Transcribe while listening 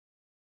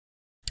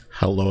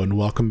Hello and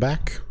welcome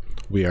back.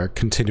 We are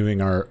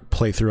continuing our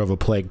playthrough of A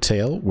Plague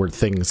Tale, where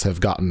things have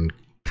gotten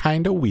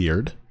kind of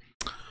weird.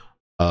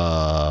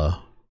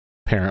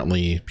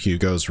 Apparently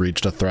Hugo's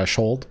reached a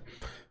threshold,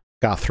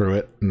 got through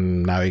it,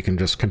 and now he can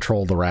just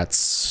control the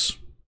rats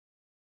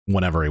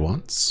whenever he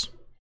wants.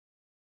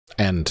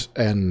 And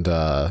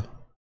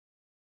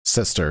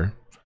sister,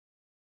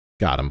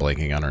 God, I'm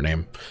blanking on her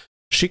name.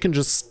 She can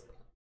just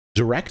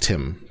direct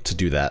him to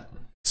do that.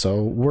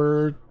 So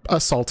we're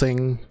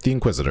assaulting the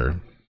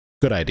Inquisitor.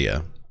 Good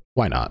idea.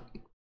 Why not?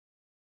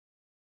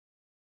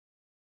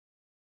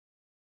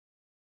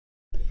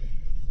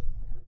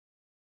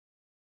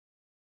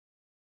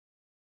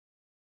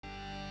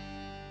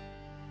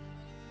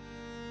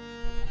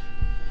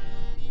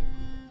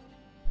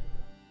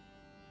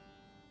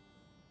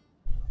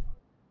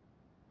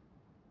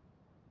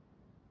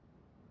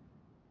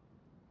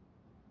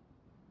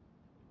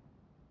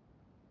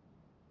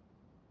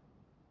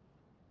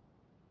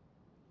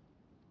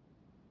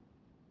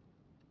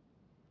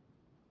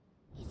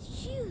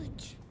 It's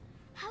huge.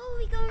 How are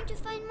we going to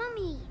find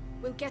Mummy?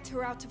 We'll get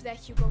her out of there,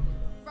 Hugo.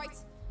 Right,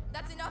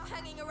 that's enough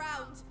hanging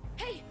around.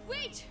 Hey,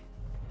 wait!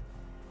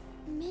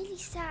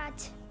 Millie's sad.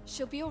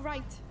 She'll be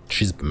alright.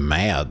 She's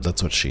mad,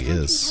 that's what she Can't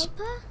we is. help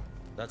her?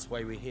 That's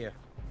why we're here.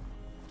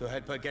 To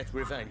help her get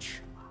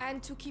revenge.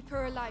 And to keep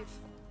her alive.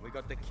 We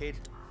got the kid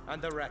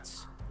and the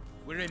rats.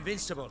 We're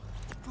invincible.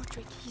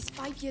 Roderick, he's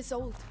 5 years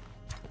old.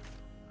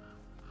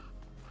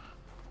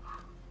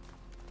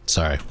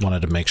 Sorry,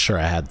 wanted to make sure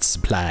I had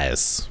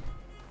supplies.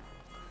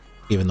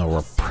 Even though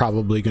we're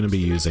probably going to be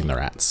using the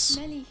rats.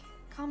 Melly,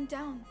 calm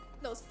down.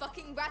 Those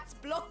fucking rats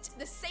blocked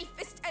the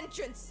safest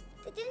entrance.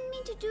 They didn't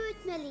mean to do it,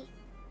 Millie.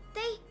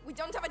 We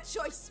don't have a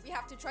choice. We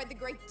have to try the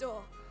great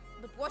door.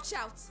 But watch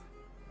out.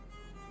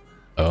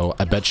 Oh,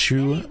 I bet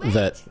you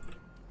that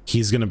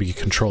he's going to be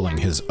controlling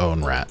his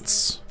own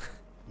rats.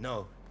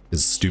 No.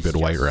 His stupid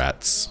white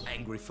rats.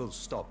 Angry full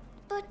stop.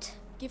 But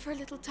Give her a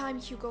little time,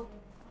 Hugo.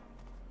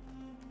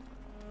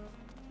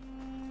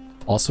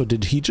 Also,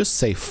 did he just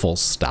say full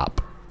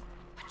stop?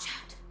 Watch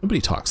out. Nobody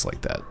talks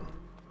like that.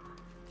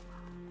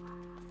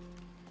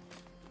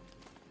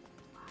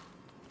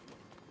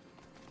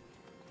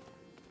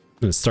 I'm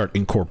gonna start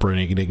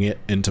incorporating it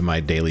into my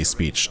daily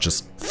speech.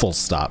 Just full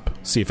stop.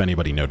 See if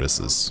anybody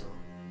notices.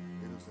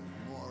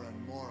 More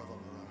and more of them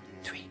around here.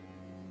 3.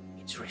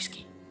 It's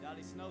risky.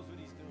 Dallas knows what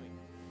he's doing.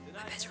 We're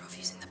better off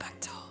using the back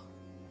door.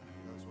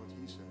 That's what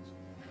he says.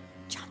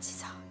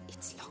 Chances are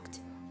it's locked.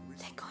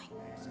 They're going.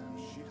 It's in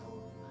a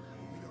shithole.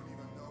 We don't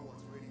even know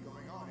what's really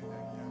going on in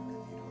that damn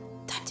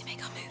cathedral. Time to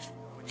make our move.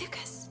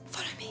 Lucas,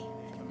 follow me.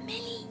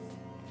 Millie,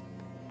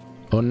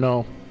 Oh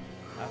no.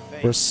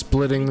 We're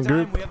splitting the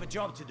group. We have a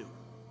job to do.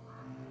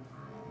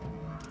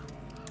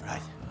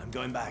 Right, I'm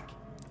going back.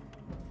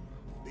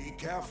 Be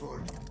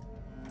careful.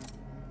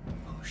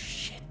 Oh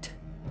shit.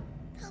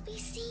 they'll be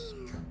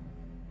seen.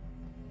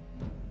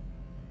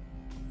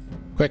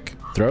 Quick,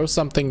 throw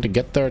something to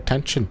get their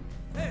attention.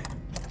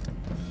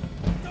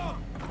 Stop!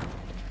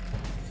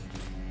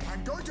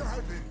 I'm going to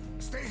help him.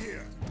 Stay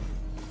here.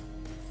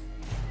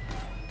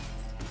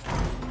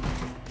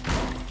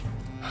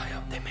 I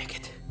hope they make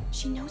it.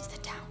 She knows the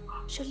town.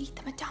 She'll lead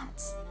them a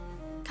dance.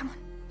 Come on,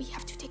 we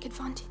have to take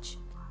advantage.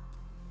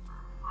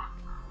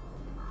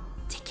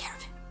 Take care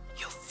of him.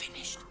 You're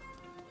finished.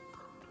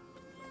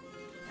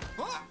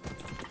 Well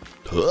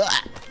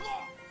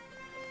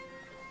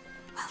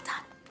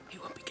done. He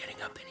won't be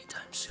getting up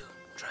anytime soon.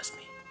 Trust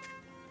me.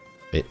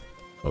 Wait,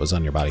 what was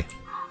on your body?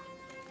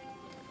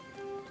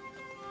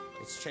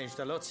 It's changed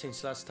a lot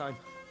since last time.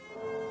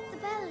 The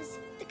bells,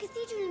 the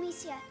cathedral,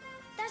 Amicia.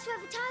 That's where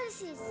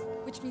Vitalis is.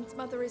 Which means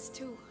Mother is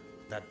too.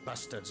 That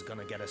bastard's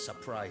gonna get a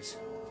surprise.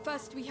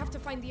 First, we have to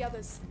find the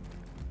others.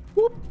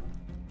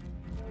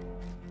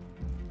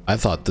 I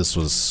thought this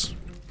was...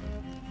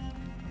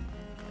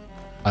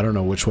 I don't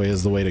know which way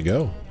is the way to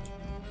go.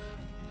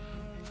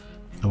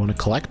 I want to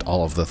collect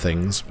all of the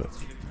things, but...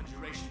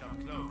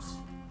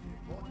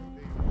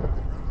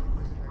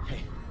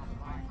 Hey,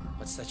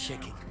 what's that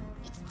shaking?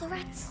 It's the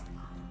rats.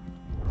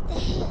 They're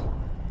here,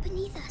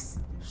 beneath us.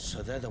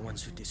 So they're the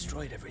ones who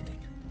destroyed everything.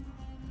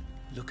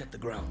 Look at the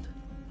ground.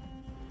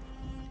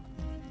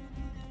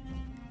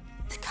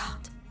 The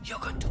guard. You're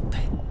going to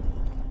pay.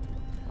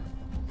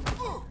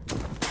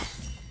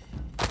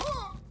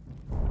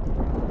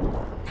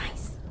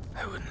 Nice.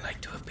 I wouldn't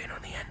like to have been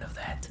on the end of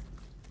that.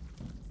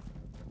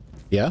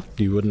 Yeah,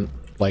 you wouldn't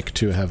like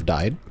to have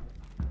died?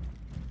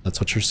 That's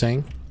what you're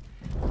saying?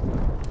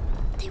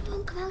 They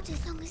won't come out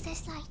as long as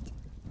there's light.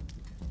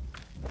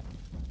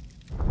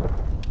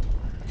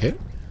 Okay.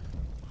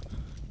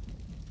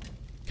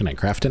 Can I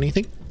craft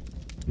anything?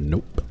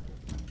 Nope.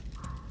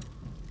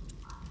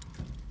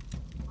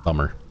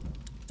 Bummer.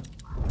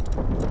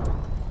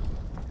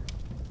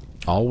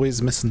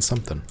 Always missing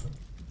something.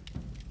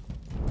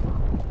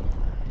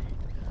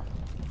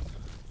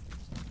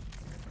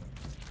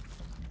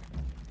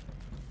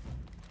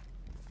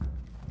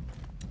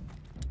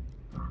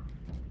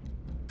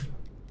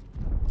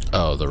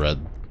 Oh, the red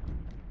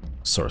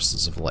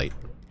sources of light.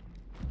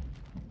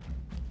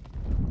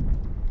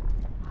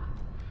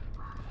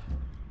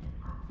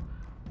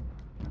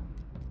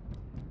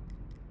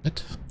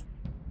 What?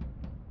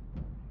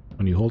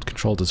 When you hold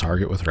control to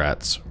target with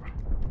rats.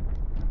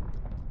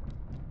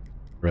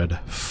 Red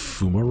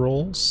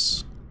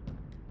fumaroles?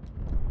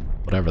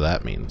 Whatever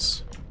that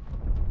means.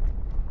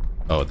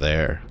 Oh,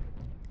 there.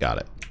 Got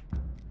it.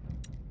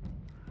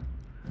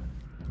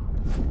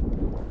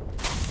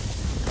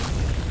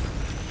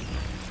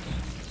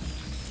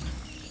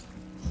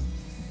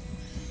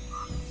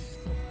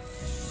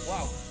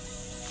 Wow.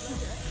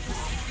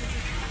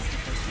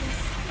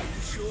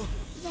 Sure.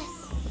 Yes,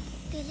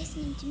 they're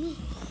listening to me.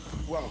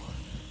 Wow.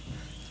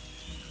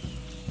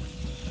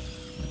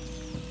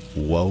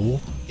 Whoa,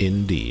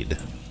 indeed.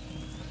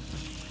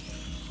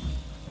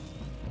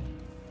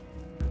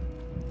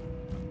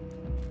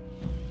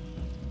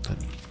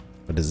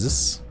 What is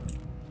this?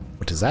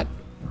 What is that?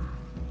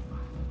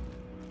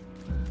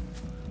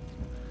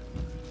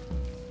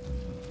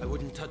 I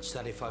wouldn't touch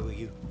that if I were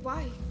you.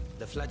 Why?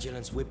 The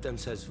flagellants whip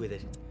themselves with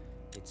it.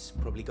 It's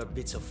probably got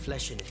bits of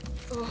flesh in it.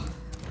 Oh,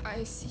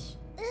 I see.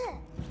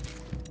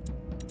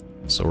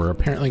 So we're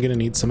apparently going to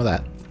need some of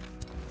that.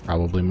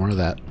 Probably more of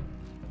that.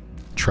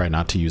 Try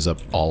not to use up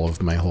all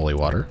of my holy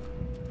water.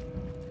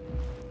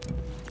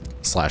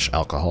 /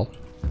 alcohol.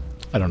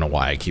 I don't know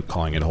why I keep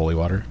calling it holy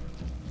water.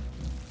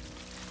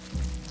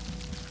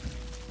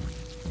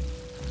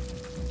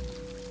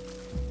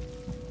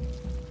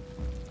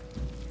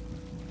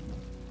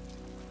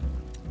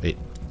 Wait,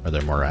 are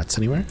there more rats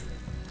anywhere?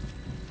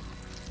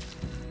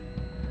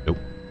 Nope.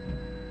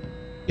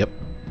 Yep.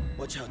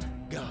 Watch out,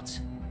 guards.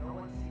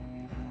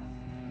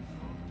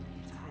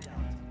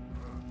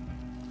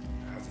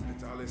 Hasn't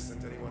Vitalis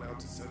sent anyone out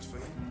to search for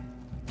him?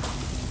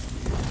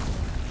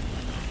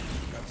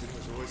 Captain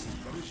was always his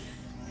protege.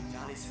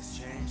 Vitalis has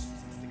changed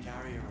since the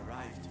carrier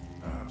arrived.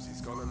 Perhaps he's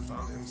gone and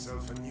found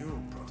himself a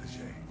new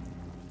protege.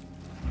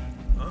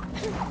 Huh?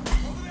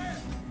 Over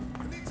there!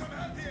 I need some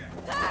help here!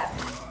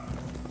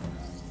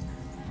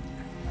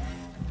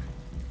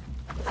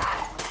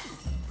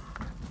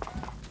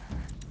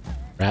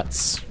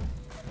 Rats.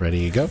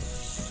 Ready to go?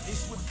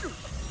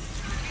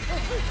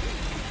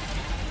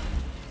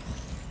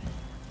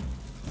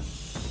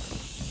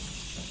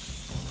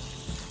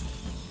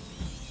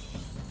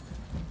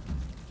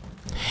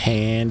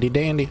 Handy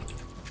dandy.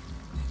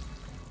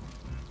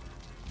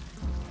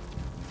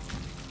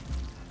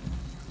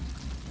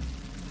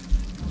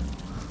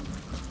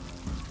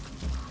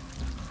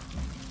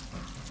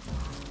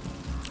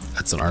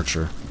 That's an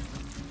archer.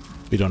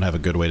 We don't have a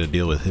good way to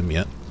deal with him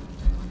yet.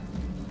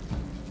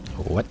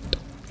 What?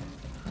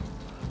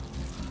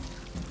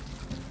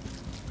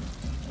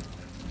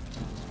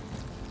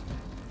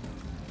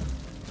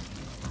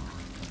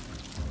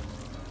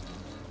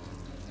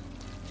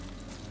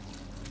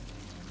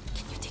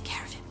 Can you take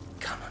care of him?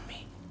 Come on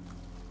me.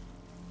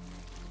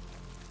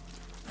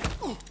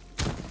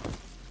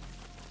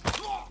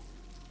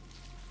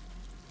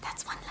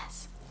 That's one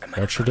less.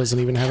 Archer doesn't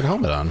even have a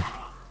helmet on.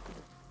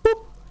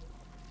 Boop.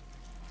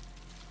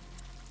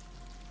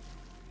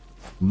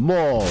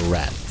 More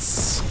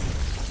rats.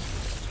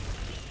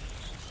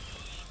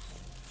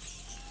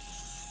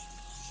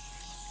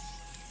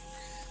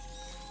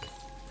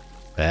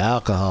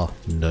 Alcohol.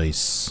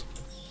 Nice.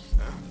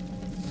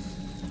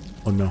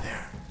 Oh no.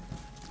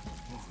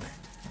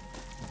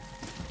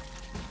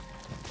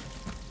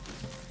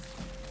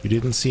 You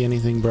didn't see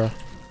anything, bruh?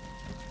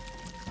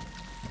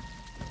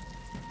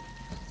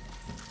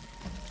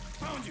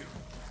 Found you!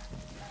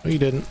 No, you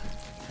didn't.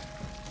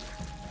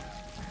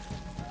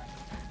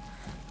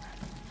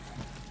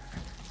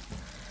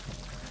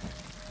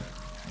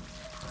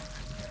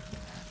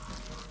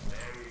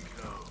 Very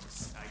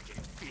close. I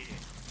can feel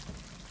it.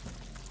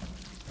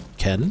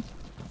 Ken?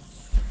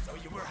 So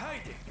you were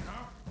hiding,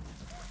 huh?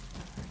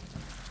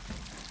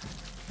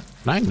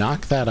 Can I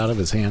knock that out of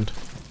his hand?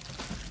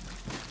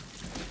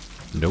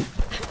 Nope.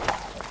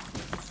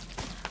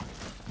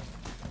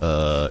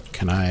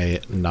 Can I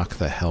knock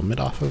the helmet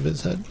off of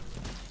his head?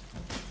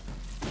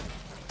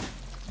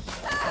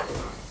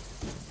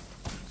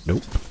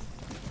 Nope.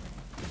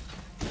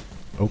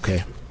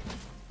 Okay.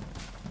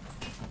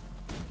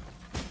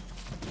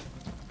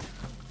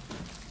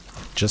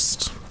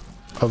 Just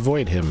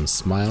avoid him,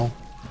 Smile.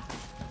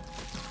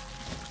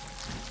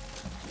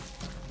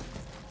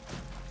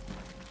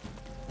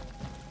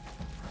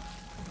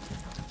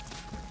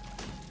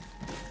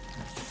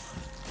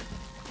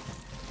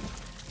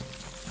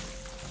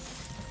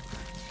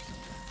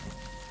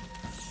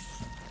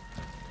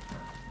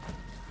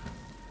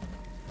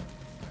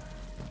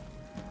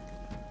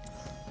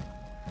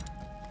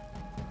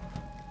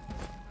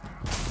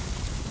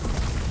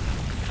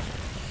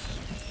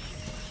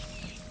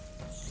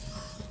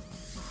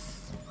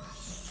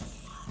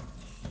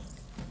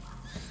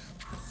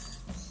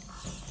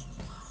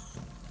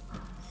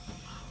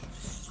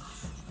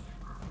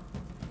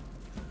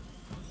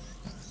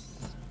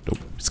 Nope,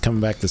 he's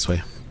coming back this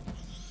way.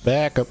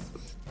 Back up.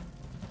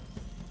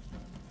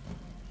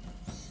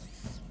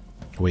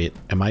 Wait,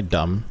 am I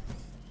dumb?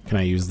 Can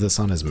I use this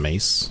on his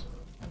mace?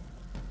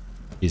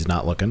 He's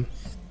not looking.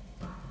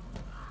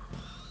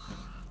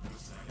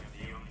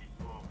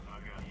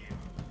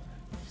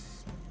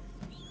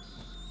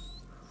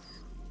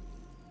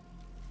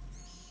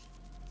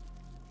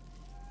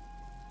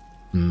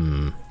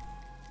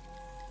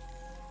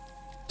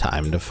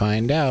 Time to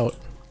find out.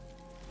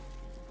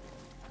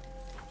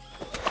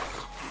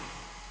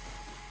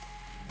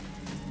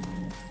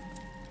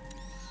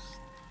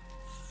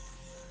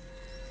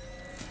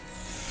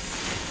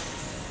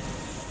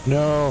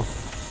 No.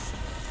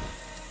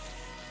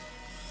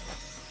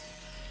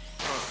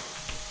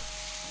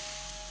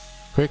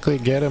 Quickly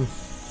get him.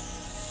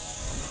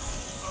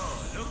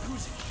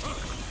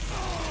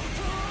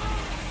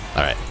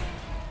 All right.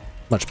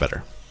 Much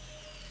better.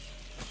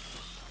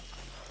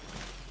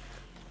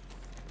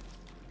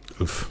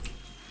 Oof.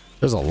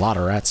 There's a lot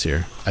of rats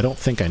here. I don't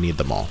think I need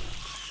them all.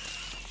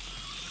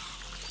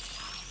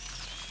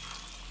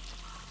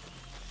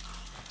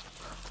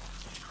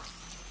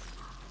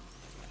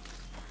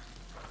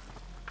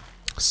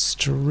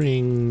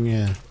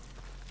 String.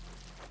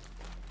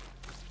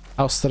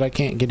 House that I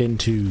can't get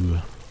into.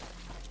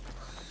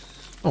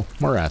 Oh,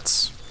 more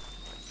rats.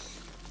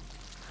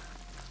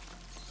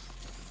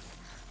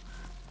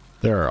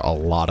 There are a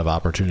lot of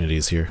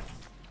opportunities here.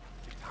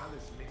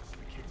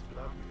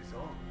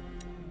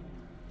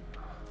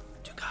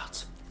 Two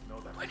guards.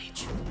 One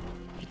each.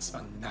 It's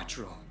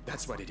unnatural.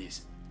 That's what it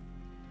is.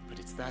 But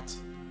it's that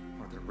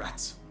or the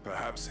rats.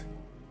 Perhaps.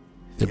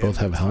 They both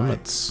have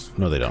helmets.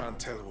 No, they don't. Can't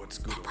tell what's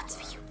good or What's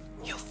bad. for you?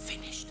 You're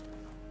finished.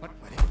 What?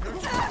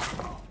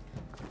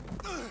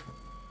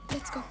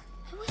 Let's go.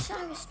 I wish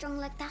I was strong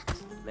like that.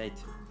 Mate,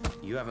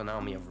 you have an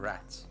army of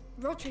rats.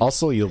 Roderick,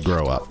 Also, you'll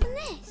grow up. Open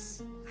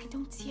this. I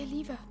don't see a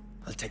lever.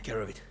 I'll take care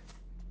of it.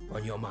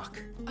 On your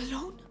mark.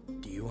 Alone?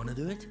 Do you want to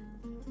do it?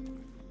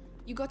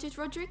 You got it,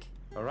 Roderick?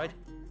 All right.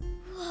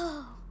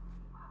 Whoa.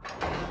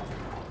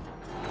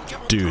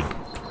 Dude,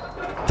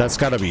 that's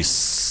gotta be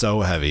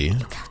so heavy.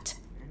 Look out.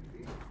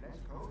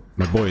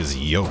 My boy is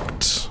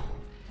yoked.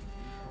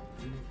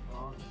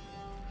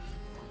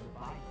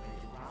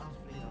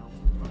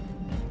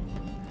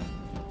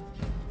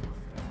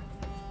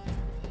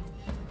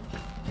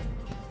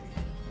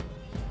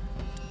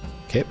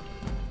 Okay.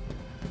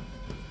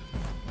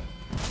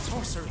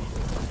 Sorcery.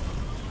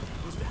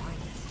 Who's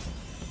behind this?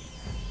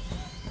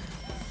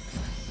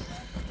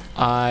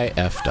 I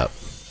effed up.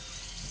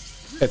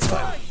 It's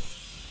fine.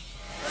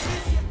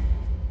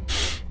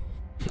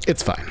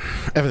 It's fine.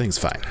 Everything's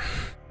fine.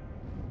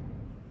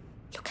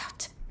 Look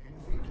out.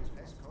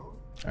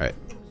 Alright.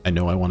 I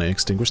know I want to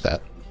extinguish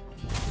that.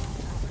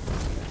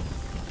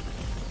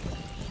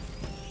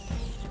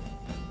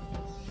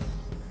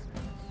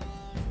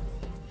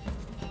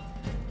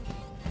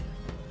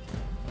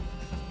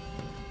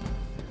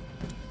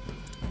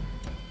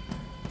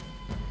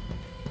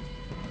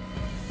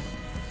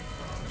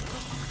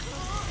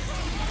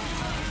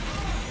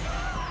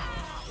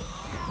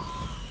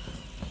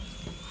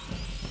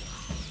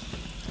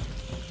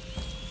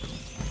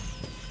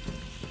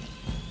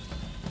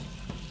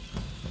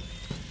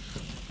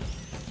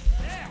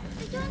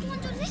 They don't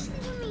want to listen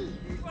to me.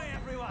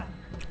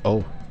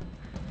 Oh.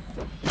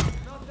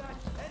 Not that.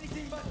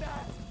 Anything but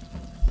that.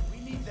 We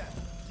need them.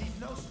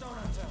 Leave no stone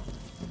unturned.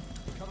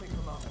 Coming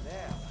from over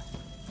there.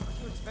 How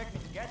do you expect me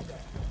to get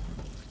there?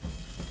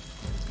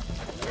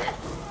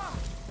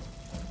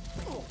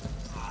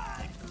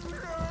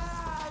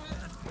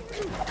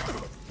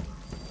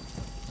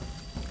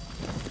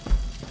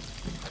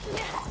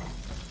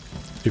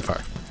 Too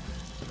far.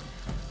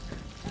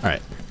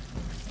 Alright.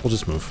 We'll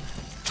just move.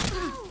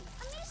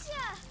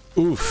 Amicia!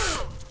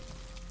 Oof.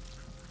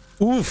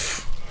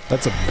 Oof.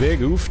 That's a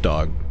big oof,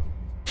 dog.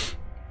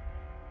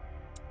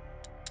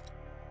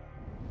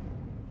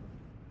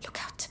 Look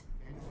out.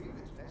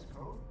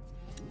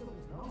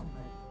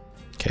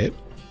 Okay.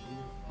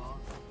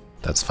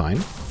 That's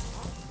fine.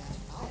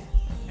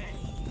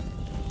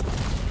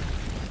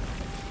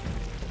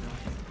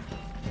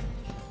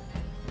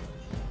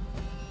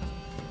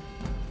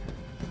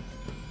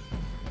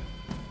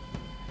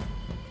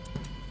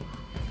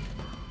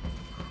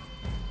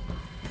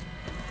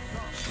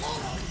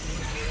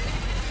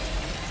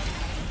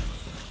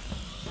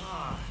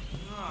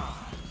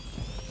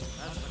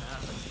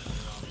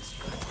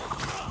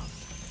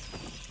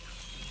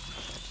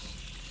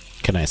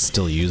 Can I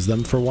still use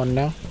them for one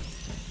now?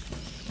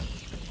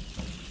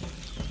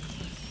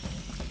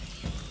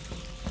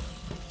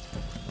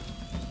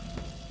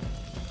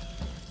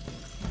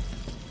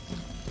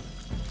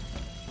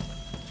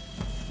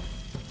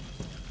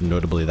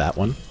 Notably that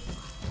one.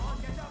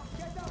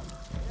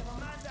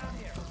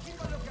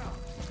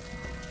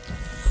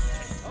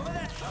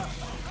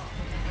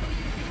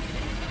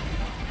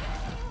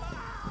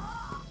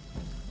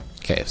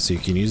 Okay, so you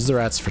can use the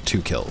rats for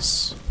 2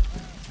 kills.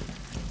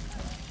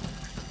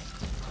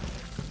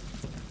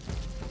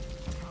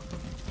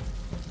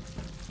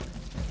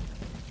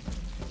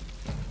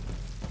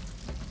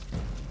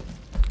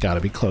 Gotta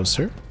be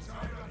closer.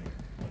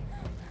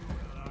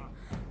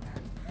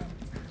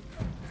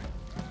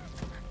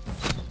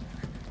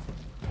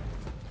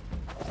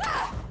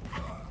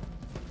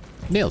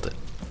 Nailed it.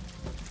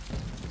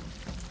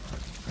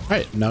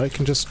 Alright, now I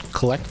can just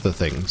collect the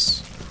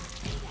things.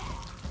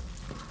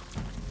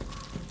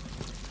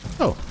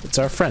 Oh, it's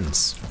our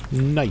friends.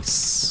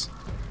 Nice.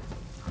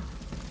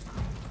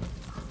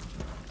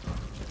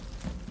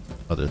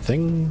 Other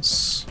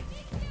things.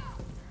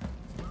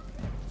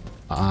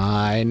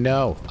 I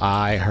know.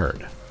 I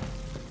heard.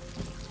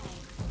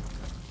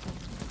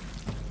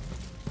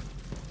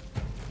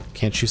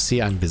 Can't you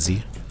see I'm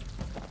busy?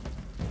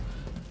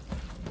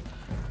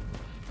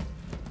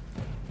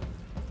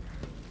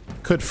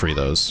 Could free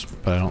those,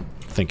 but I don't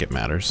think it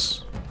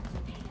matters.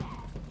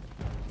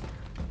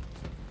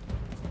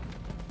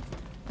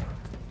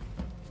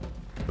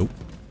 Nope.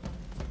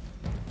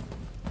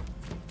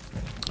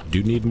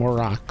 Do need more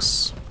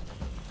rocks.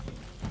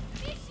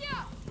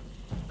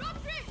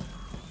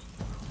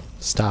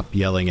 Stop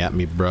yelling at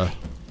me, bruh.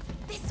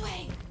 This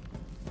way.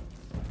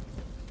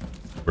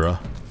 Bruh.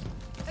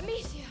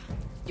 Amicia,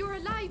 you're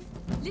alive.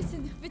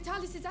 Listen,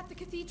 Vitalis is at the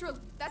cathedral.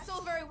 That's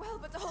all very well,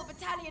 but the whole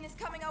battalion is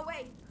coming our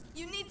way.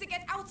 You need to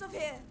get out of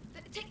here.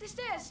 Take the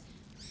stairs.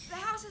 The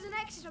house has an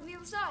exit on the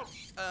other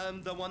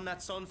side. The one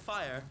that's on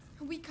fire.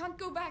 We can't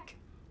go back.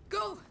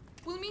 Go.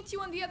 We'll meet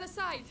you on the other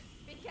side.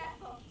 Be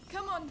careful.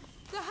 Come on.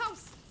 The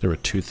house. There were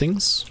two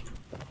things?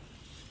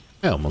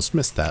 I almost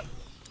missed that.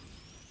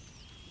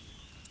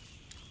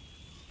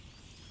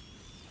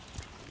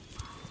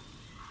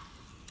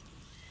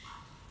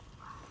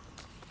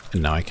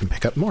 And now I can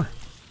pick up more.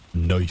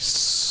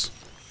 Nice.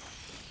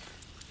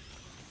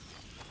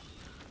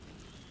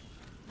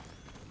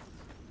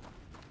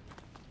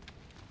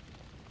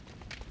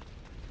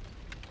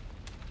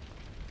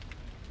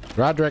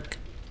 Roderick.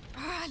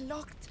 Ah,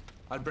 locked.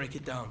 I'll break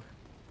it down.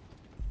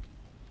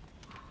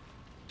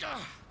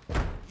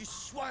 You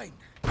swine!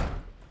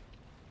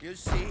 You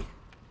see?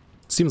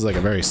 Seems like a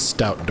very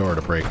stout door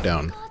to break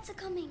down. Guards are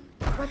coming.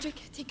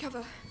 Roderick, take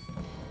cover.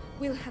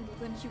 We'll handle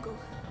them, Hugo.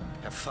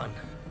 Have fun.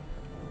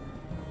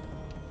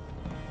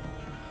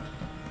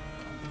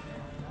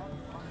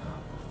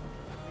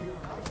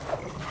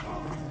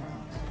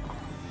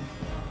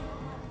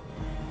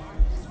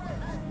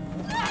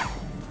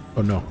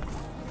 Oh no.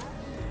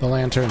 The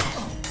lantern.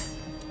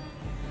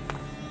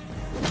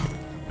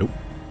 Nope.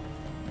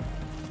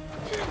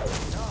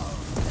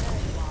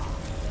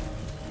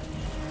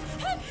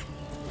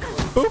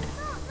 Boop.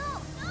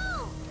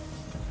 No!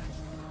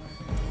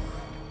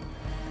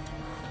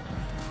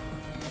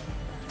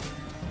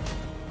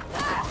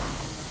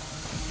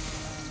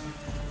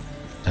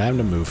 Time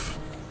to move.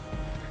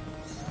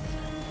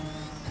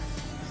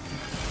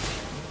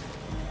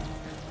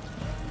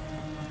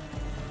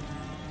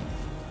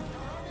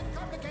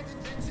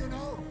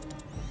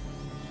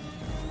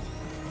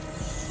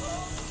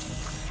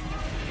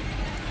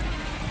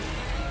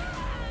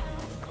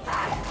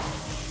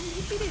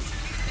 You did it.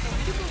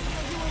 Hugo,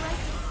 are you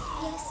alright?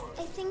 Yes,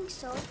 I think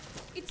so.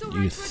 It's alright,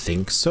 You Roderick.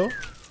 think so?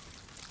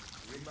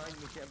 Remind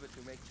me never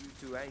to make you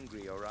too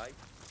angry, alright?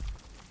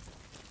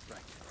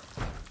 Right.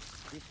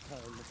 This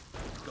time,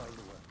 it's going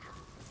to work.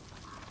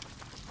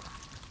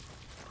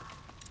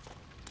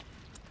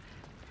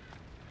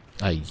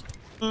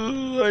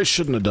 I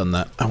shouldn't have done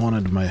that. I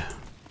wanted my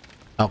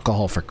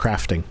alcohol for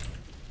crafting,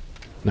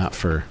 not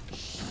for...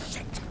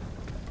 Shit!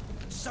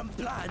 Some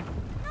plan!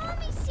 No,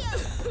 monsieur!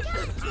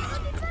 Can't!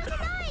 I'll be back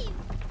alive!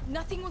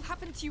 Nothing will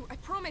happen to you, I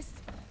promise.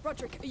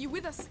 Roderick, are you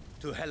with us?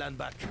 To hell and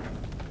back.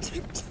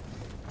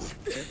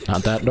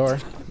 Not that door.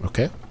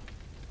 Okay.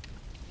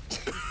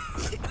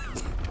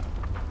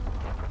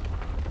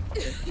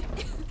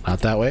 Not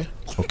that way.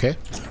 Okay.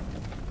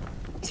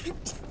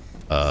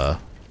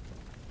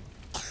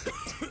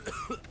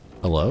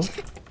 Hello?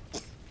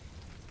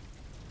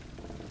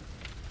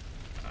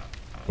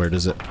 Where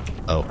does it...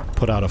 Oh,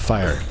 put out a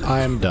fire.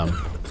 I'm dumb.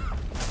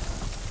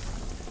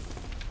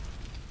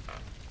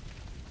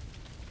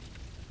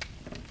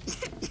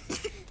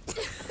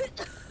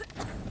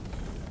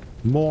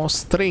 More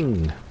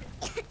string.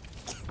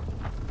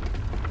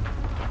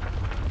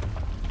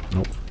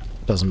 Nope.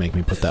 Doesn't make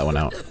me put that one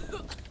out.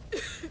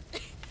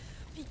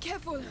 Be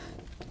careful.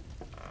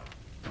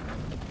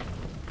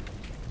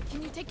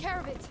 Can you take care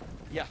of it?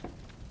 Yeah.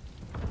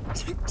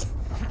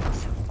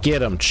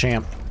 Get him,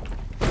 champ.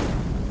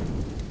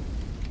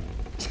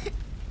 The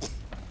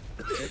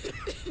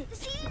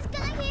ceiling's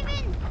gonna cave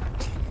in!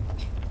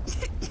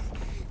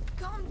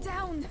 Calm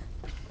down.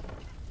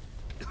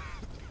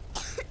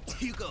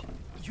 Hugo,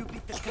 you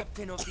beat the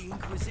captain of the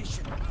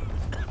Inquisition.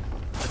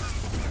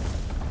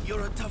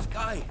 You're a tough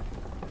guy.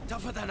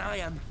 Tougher than I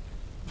am.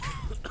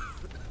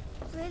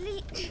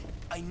 Really?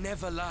 I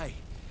never lie.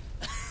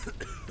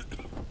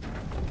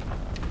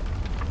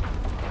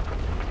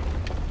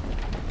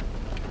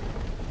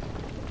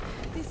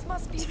 This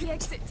must be the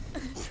exit.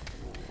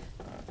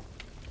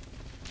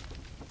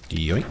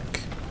 Yoink.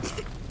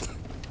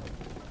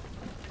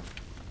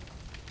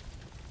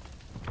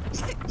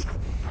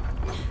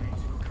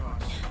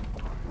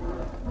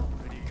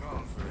 Pretty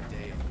calm for a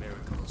day of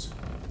miracles.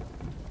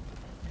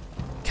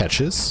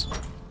 Catches?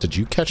 Did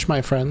you catch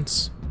my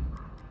friends?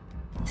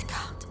 The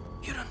Count.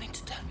 You don't need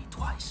to tell me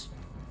twice.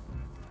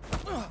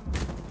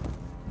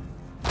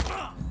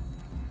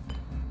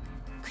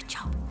 Good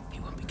job. He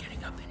won't be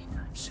getting up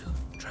anytime soon.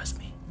 Trust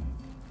me.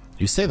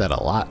 You say that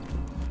a lot.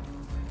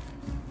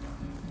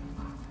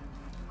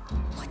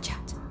 Watch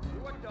out. You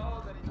weren't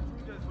all that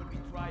intruders would be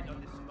tried on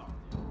this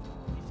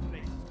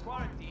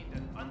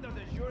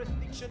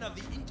extension of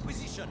the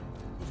Inquisition.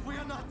 But we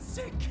are not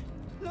sick.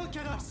 Look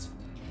at us.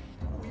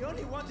 We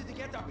only wanted to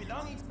get our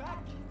belongings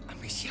back.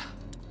 Amicia,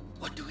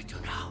 what do we do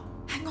now?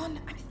 Hang on,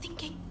 I'm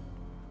thinking.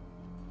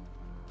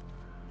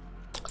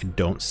 I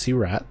don't see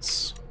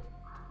rats.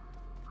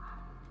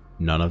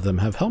 None of them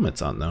have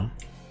helmets on, though.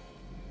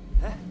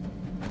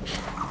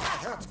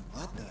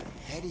 What the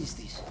heck is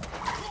this?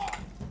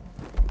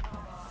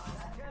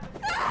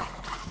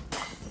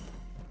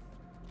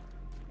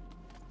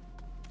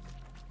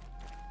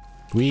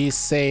 We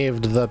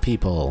saved the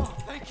people.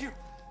 Thank you.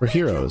 We're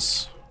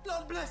heroes.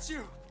 Lord bless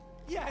you.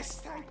 Yes,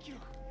 thank you.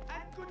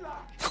 And good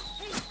luck.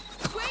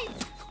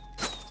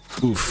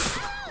 Wait!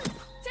 Oof.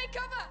 Take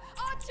cover!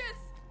 Archers!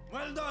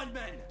 Well done,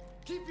 men.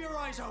 Keep your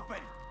eyes open.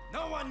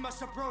 No one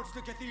must approach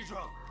the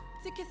cathedral.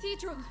 The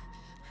cathedral.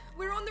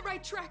 We're on the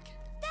right track.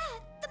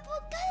 Dad, the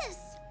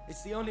portcullis!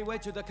 It's the only way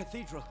to the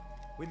cathedral.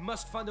 We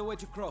must find a way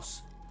to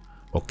cross.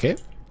 Okay.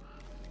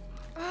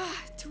 Ah,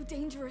 too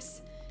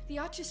dangerous. The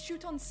archers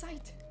shoot on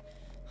sight.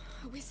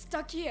 We're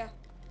stuck here.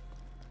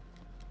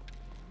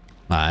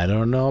 I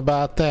don't know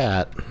about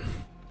that.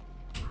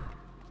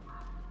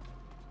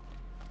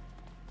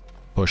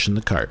 Pushing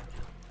the cart.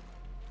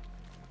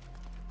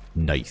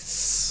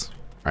 Nice.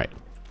 All right.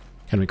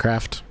 Can we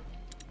craft?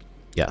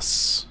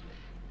 Yes.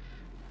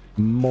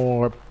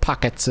 More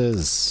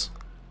pocketses.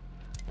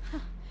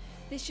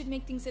 This should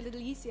make things a little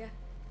easier.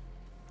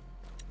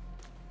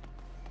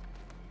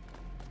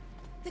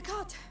 The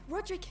cart!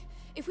 Roderick!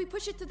 If we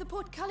push it to the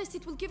portcullis,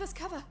 it will give us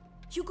cover.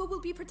 Hugo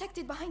will be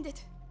protected behind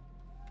it.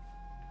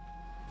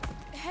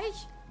 Hey!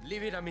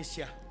 Leave it,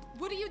 Amicia.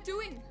 What are you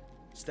doing?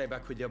 Stay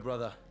back with your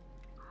brother.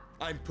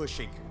 I'm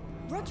pushing.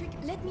 Roderick,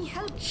 let me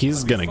help.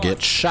 He's gonna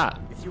get shot.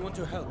 If you want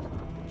to help,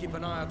 keep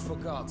an eye out for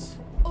guards.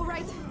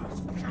 Alright.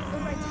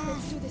 Alright,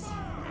 let's do this.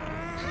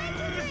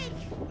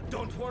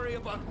 Don't worry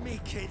about me,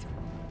 kid.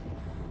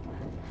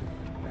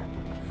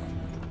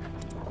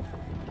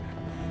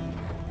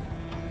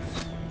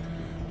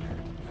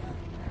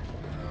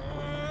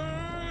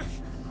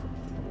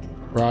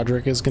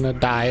 Roderick is gonna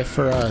die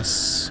for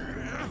us.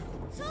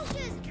 Soldiers!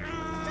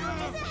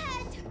 Soldiers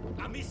ahead!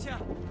 Amicia,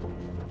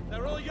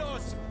 they're all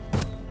yours.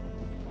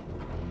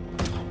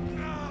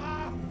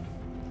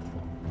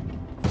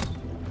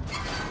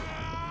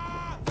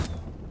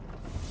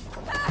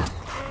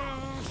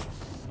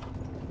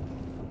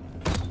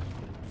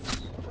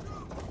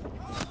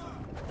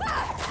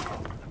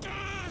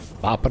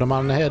 Bopping him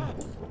on the head.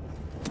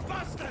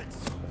 Bastards!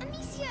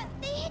 Amicia,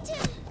 they hit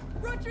him!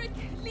 Roderick,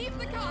 leave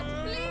the cart,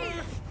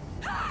 please!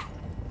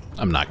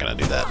 I'm not gonna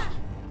do that.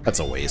 That's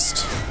a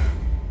waste.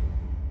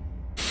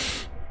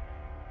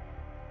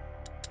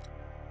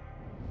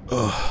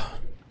 Ugh.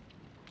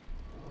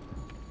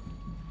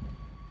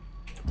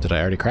 Did I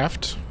already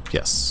craft?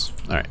 Yes.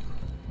 Alright.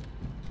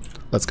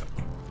 Let's go.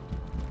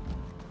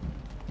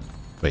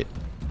 Wait.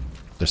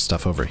 There's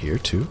stuff over here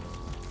too?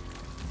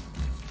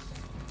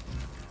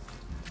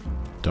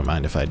 Don't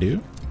mind if I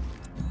do.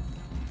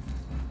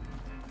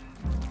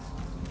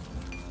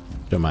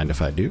 Don't mind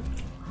if I do.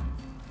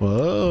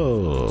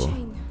 Whoa.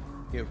 Jane,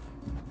 You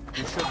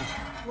shouldn't.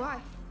 why?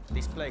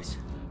 This place.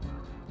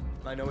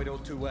 I know it all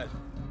too well.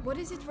 What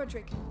is it,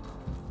 Roderick?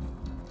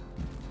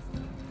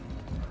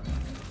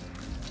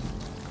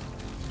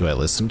 Do I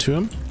listen to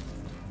him?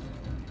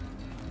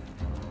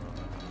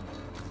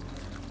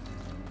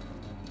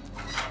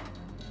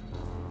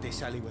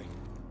 This alleyway.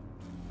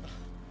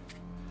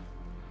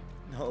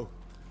 No.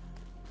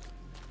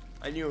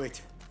 I knew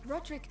it.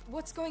 Roderick,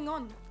 what's going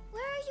on?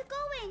 Where are you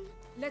going?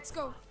 Let's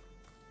go.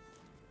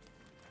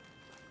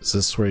 Is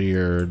this where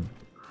your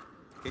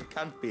It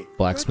can't be.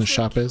 blacksmith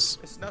shop is?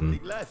 There's nothing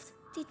left.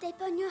 Did they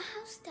burn your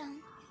house down?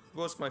 It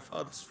was my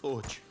father's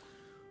forge,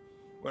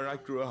 where I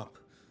grew up.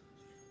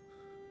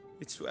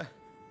 It's where...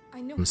 I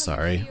know I'm how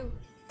sorry. you feel,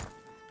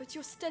 but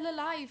you're still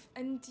alive,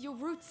 and your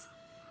roots,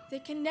 they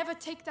can never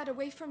take that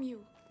away from you.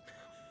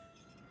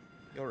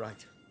 You're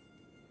right.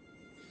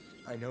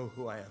 I know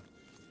who I am.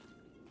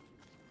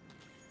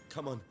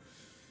 Come on.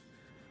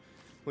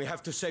 We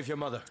have to save your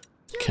mother.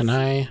 Can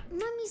I?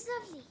 Mummy's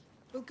lovely.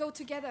 We'll go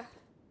together.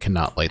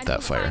 Cannot light And that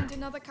we'll fire. find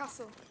another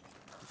castle.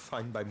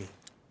 Fine by me.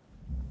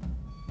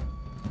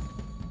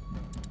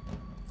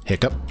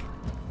 Hiccup.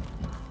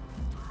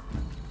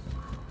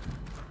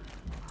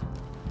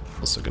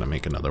 Also gonna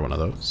make another one of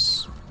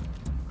those.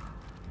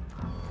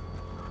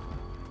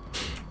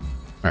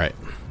 Alright.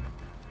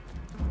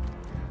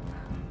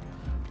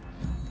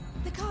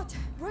 The cart!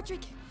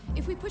 Roderick!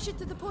 If we push it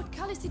to the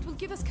portcullis, it will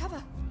give us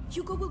cover.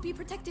 Hugo will be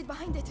protected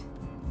behind it.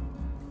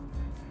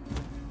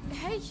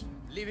 Hey!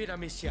 Leave it,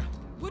 Amicia.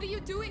 What are you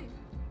doing?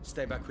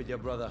 Stay back with your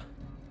brother.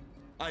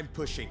 I'm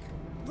pushing.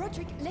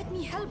 Roderick, let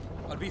me help.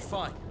 I'll be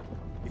fine.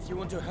 If you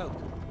want to help,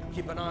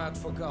 keep an eye out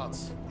for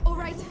guards.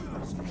 Alright.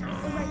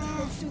 Alright,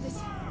 let's do this.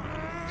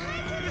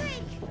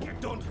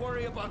 Don't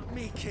worry about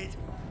me, kid.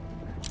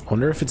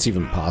 Wonder if it's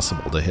even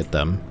possible to hit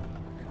them.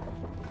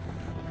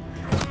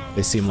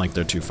 They seem like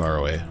they're too far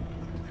away.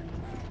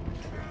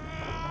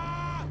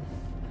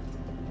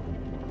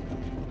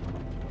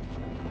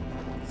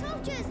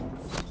 Soldiers!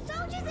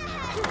 Soldiers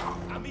ahead!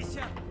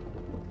 Amicia!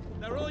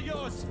 They're all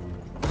yours!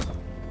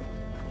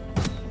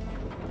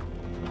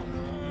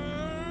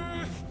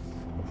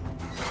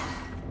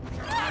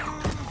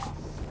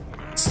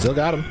 Still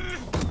got him.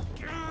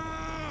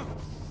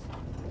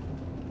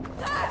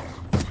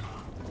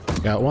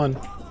 Got one.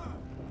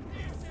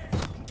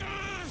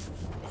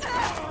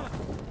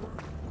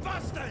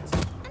 Bastards!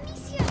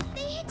 Amicia,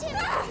 they hit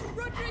him!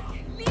 Roderick,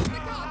 leave the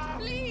cart,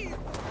 please!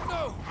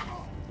 No!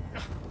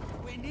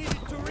 We needed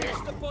to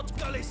reach the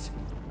portcullis!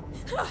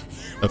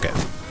 Okay.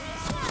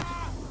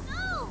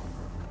 No!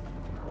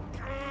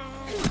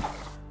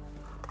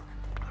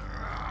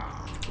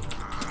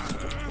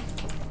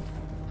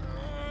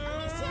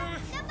 Amicia,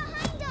 they're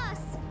behind us!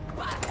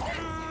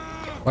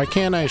 Why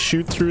can't I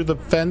shoot through the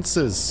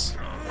fences?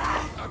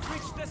 I've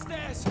reached the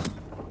stairs!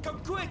 Come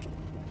quick!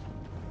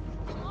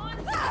 Come on!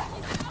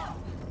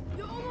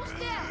 You're almost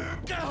there!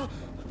 Go!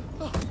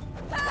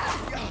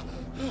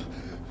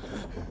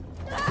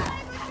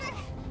 Die, Roderick!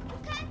 You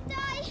can't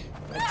die!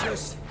 I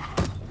just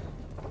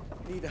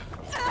need a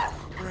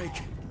break.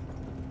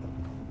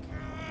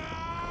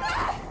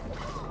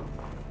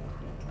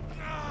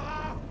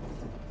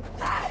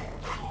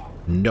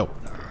 No.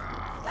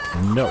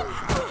 No.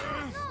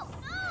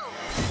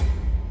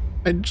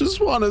 I just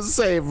want to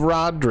save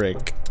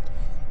Roderick.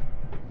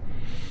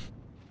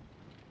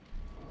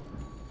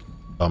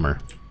 Bummer.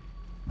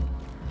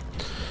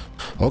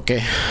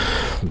 Okay.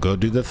 Go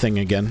do the thing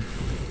again.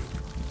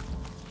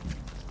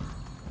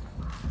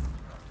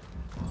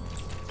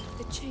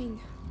 The chain.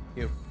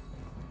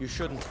 You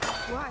shouldn't.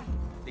 Why?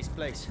 This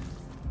place.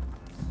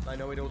 I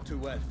know it all too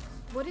well.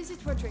 What is it,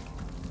 Roderick?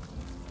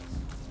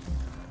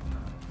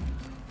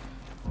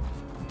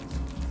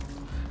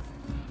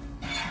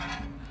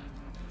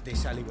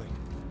 This alleyway.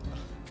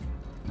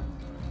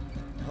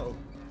 Oh.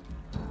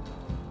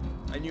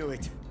 I knew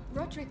it.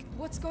 Roderick,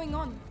 what's going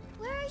on?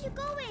 Where are you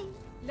going?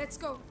 Let's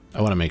go.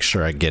 I want to make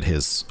sure I get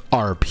his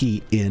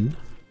RP in.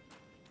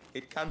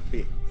 It can't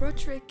be.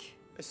 Roderick.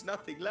 There's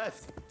nothing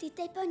left. Did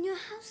they burn your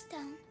house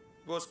down?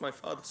 It was my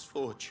father's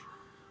forge,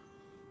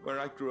 where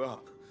I grew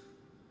up.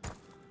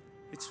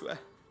 It's where...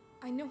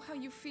 I know how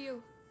you feel.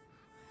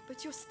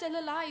 But you're still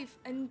alive,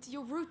 and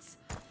your roots,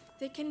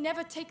 they can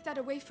never take that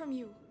away from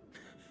you.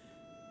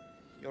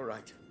 You're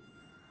right.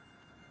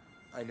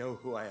 I know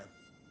who I am.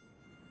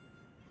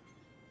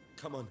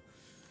 Come on.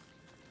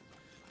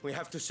 We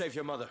have to save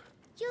your mother.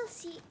 You'll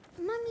see.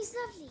 Mummy's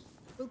lovely.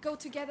 We'll go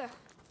together.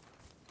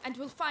 And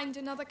we'll find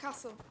another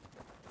castle.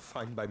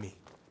 Fine by me.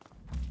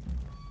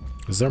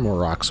 Is there more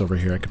rocks over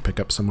here I could pick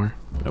up somewhere?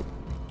 Nope.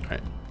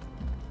 Alright.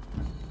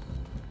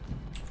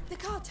 The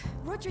cart!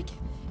 Roderick!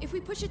 If we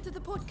push it to the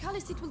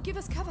portcullis, it will give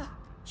us cover.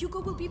 Hugo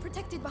will be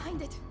protected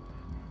behind it.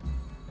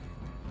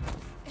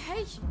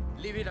 Hey!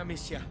 Leave it,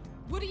 Amicia.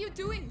 What are you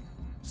doing?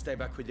 Stay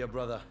back with your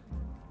brother.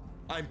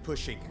 I'm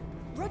pushing.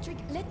 Roderick,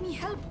 let me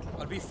help.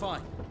 I'll be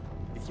fine.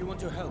 If you want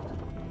to help,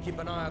 keep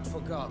an eye out for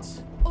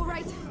guards.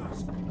 Alright.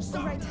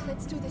 Alright,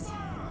 let's do this.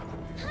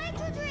 Hi,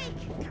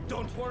 Roderick!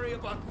 Don't worry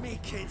about me,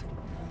 kid.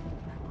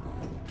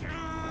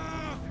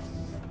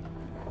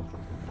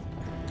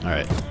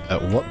 Alright.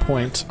 At what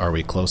point are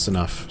we close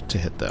enough to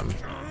hit them?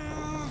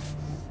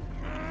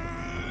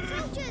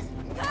 Soldiers!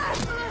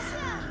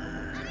 Amicia!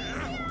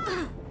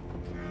 Amicia!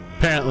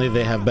 Apparently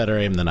they have better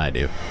aim than I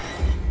do.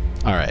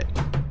 Alright.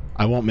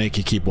 I won't make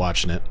you keep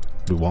watching it.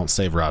 We won't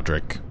save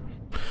Roderick.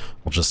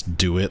 We'll just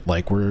do it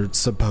like we're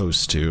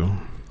supposed to.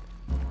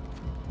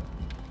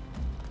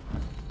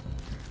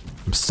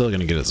 I'm still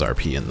gonna get his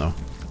RP in though.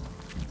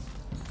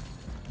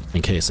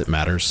 In case it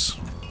matters.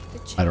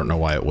 I don't know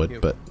why it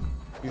would, but...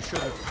 You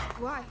shouldn't.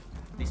 Why?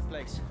 This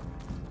place.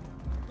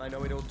 I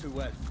know it all too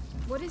well.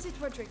 What is it,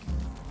 Roderick?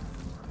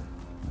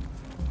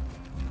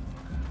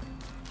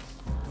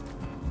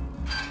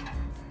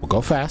 We'll go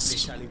This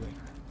fast. alleyway.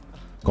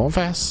 Going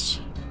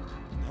fast.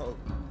 Oh.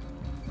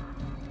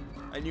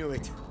 I knew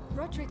it.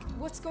 Roderick,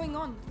 what's going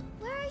on?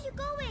 Where are you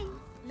going?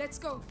 Let's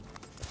go.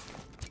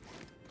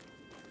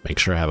 Make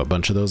sure I have a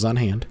bunch of those on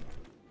hand.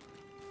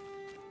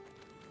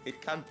 It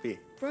can't be.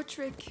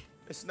 Roderick.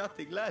 There's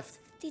nothing left.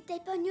 Did they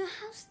burn your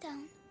house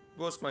down? It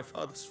was my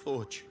father's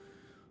forge,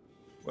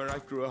 where I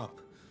grew up.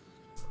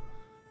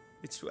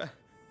 It's where...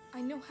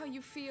 I know how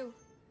you feel.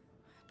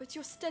 But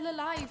you're still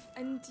alive,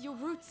 and your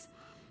roots,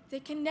 they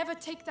can never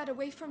take that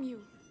away from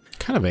you. What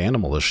kind of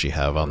animal does she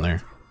have on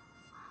there?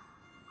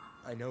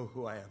 I know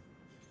who I am.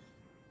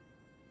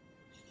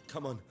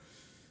 Come on.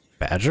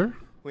 Badger?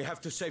 We have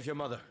to save your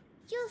mother.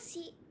 You'll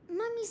see.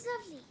 Mummy's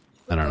lovely.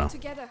 I don't We'll go know.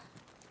 together.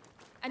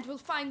 And we'll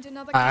find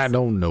another I castle.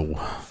 don't know.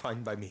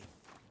 Fine by me.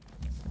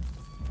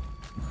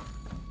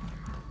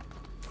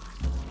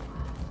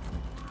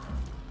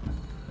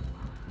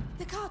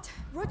 The cart!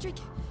 Roderick!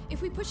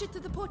 If we push it to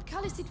the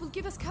portcullis, it will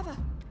give us cover.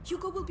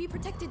 Hugo will be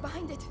protected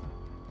behind it.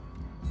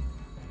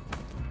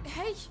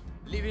 Hey!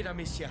 Leave it,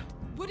 Amicia.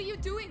 What are you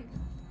doing?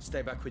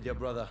 Stay back with your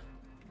brother.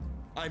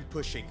 I'm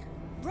pushing.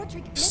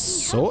 Roderick, let me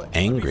So help.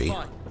 angry.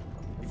 I'll be fine.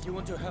 If you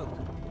want to help,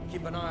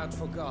 keep an eye out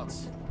for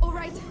guards.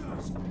 Alright.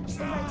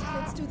 Alright,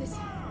 let's do this.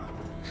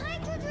 Hi,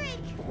 Roderick.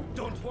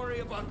 Don't worry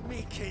about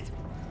me, kid.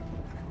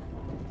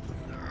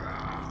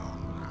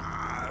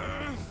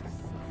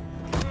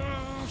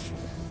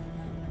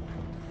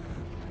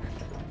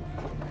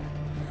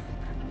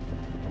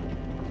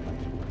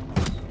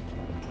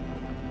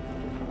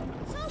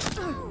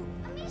 So,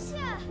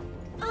 Amicia.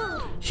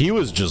 He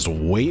was just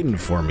waiting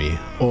for me.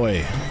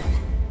 Oi.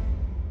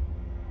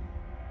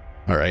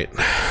 Alright.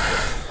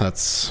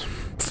 That's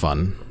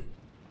fun.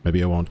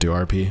 Maybe I won't do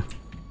RP.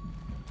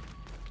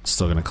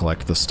 Still gonna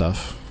collect the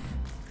stuff.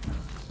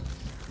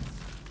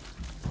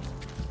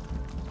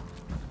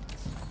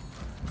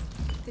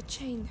 The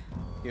chain.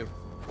 You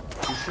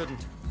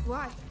shouldn't.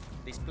 Why?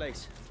 This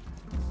place.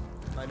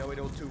 I know it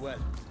all too well.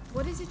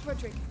 What is it,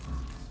 Roderick?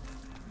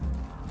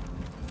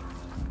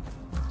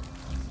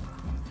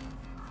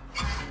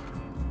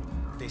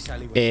 This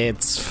alleyway.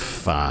 It's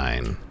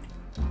fine.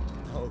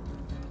 Oh,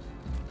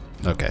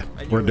 Okay,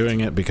 we're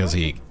doing it because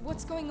he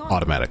What's going on?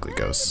 automatically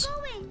Where are goes. you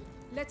going?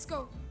 Let's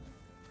go.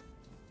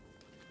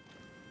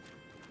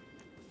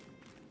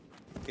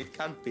 It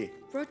can't be.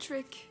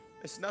 Roderick.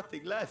 There's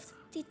nothing left.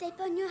 Did they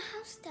burn your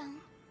house down?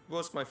 It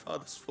was my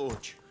father's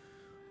forge,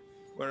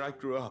 where I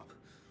grew up.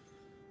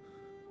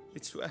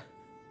 It's where...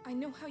 I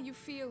know how you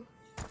feel.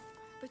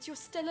 But you're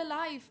still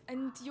alive,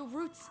 and your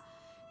roots,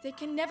 they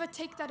can never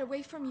take that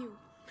away from you.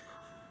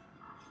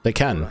 They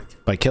can,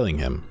 by killing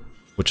him,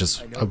 which is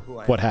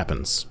what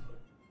happens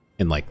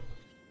in like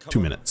 2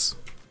 minutes.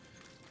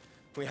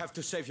 we have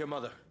to save your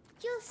mother.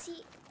 You'll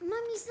see.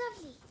 Mummy's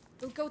lovely.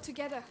 We'll go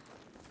together.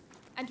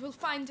 And we'll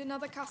find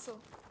another castle.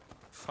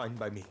 Fine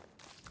by me.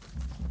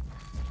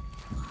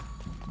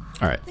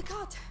 Alright, The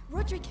cart!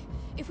 Roderick!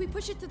 If we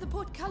push it to the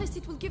portcullis,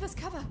 it will give us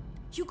cover.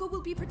 Hugo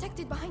will be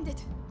protected behind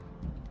it.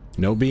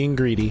 no being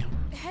greedy,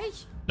 Hey!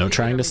 no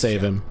trying to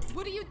save him,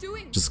 What are you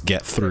doing? just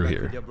get through With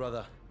here. your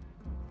brother.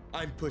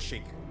 I'm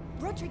pushing.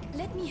 Roderick,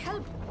 let me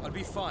help. I'll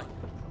be fine.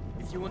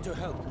 If you want to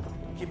help,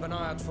 keep an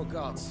eye out for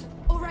guards.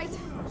 Alright.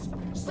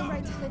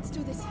 Alright, let's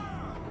do this.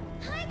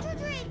 Hi,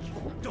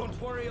 Roderick. Don't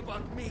worry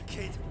about me,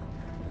 kid.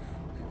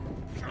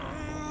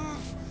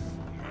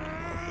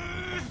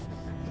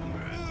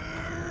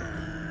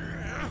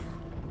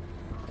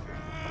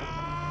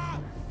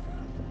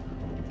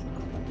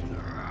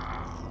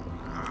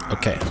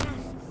 Okay,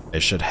 I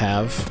should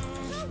have...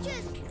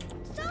 Soldiers!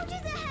 Soldiers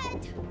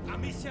ahead!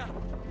 Amicia,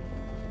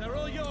 they're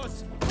all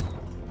yours.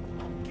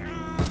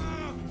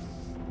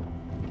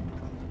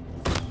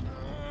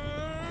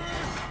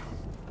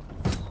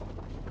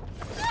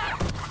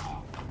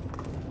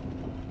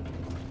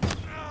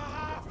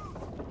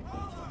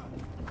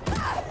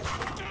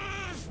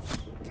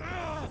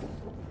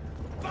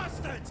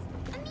 Bastards!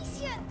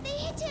 Amicia, they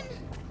hit him!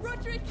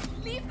 Roderick,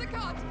 leave the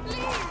cart,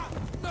 please!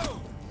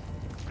 No!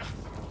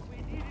 We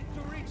needed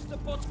to reach the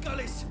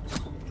portcullis.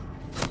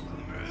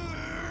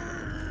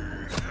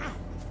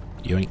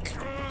 Yoink,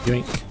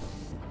 yoink,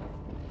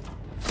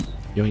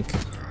 yoink.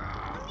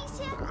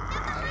 Amicia, they're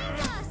behind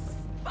us!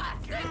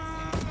 Bastards!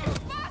 You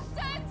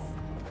bastards!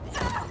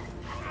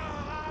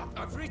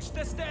 I've reached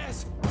the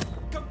stairs.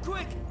 Come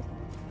quick!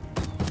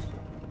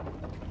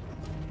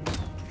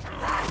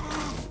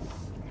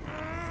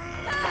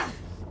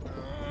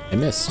 I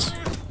missed.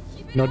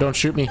 No, don't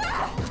shoot me. Don't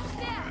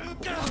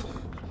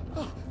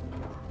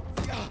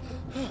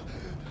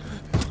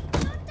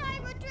die,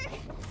 Roderick!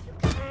 You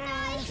can't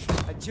die!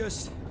 I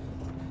just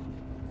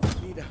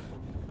need a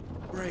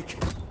break.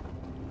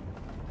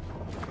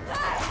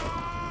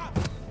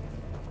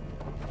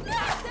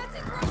 That's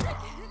it, Roderick!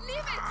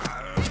 Leave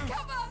it! Take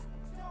cover!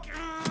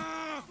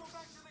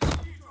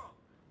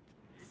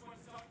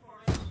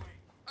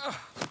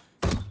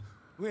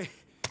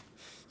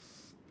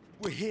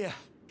 We're here.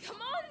 Come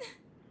on!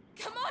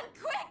 Come on,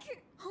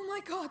 quick! Oh my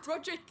god,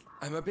 Roderick!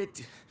 I'm a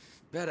bit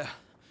better.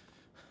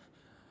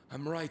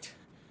 I'm right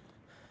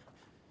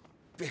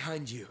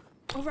behind you.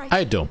 Alright.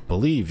 I don't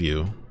believe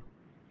you.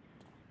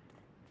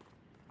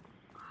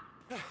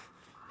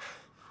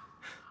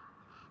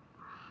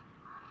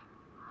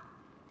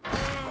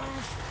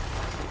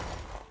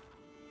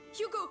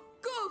 Hugo,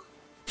 go!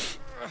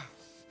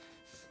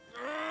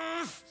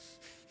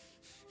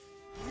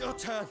 Your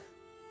turn.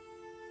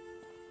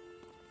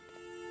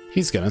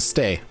 He's gonna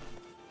stay.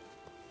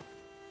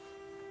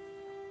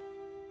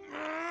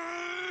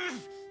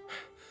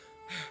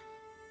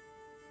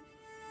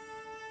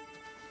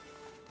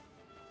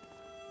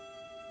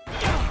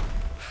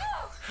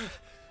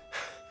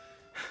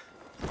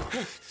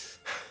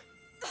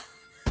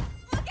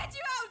 We'll get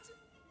you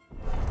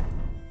out!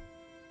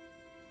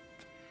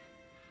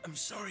 I'm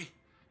sorry.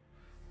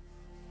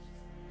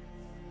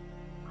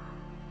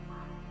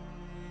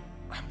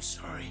 I'm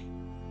sorry.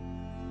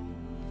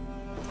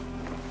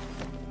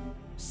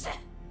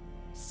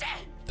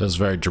 That was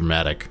very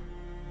dramatic.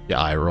 Yeah,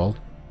 eye roll.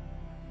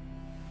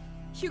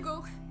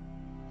 Hugo,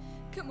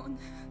 come on.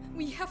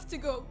 We have to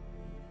go.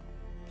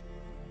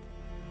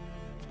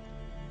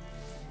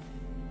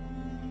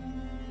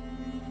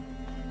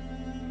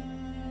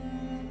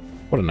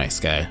 What a nice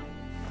guy.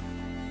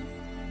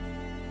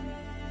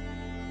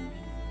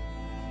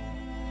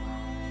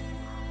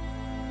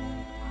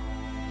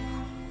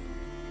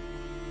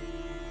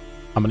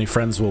 How many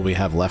friends will we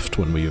have left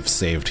when we've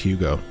saved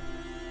Hugo?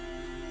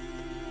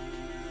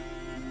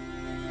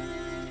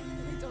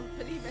 I don't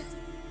believe it.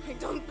 I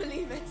don't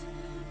believe it.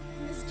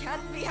 This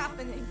can't be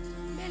happening.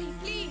 Melly,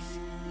 please,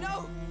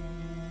 no.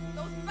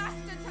 Those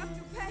bastards have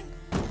to pay.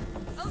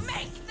 I'll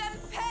make them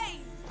pay.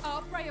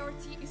 Our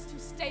priority is to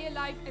stay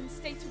alive and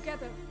stay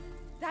together.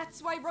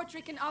 That's why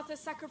Roderick and Arthur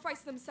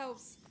sacrificed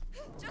themselves.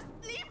 Just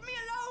leave me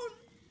alone.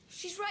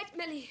 She's right,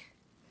 Millie.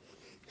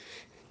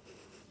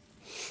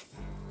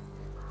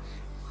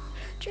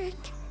 Roderick.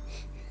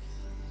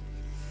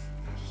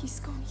 He's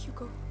gone,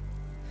 Hugo.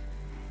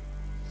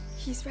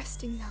 He's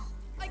resting now.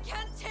 I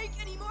can't take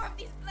any more of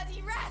these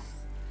bloody rats!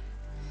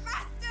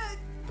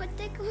 Bastards! But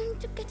they're going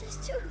to get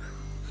us too.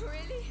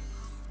 Really?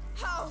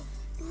 How?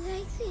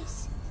 Like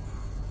this.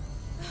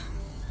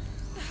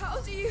 How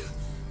do you...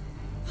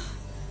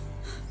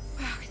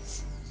 Wow,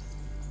 it's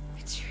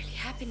really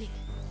happening.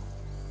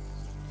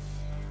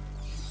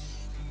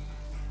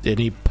 And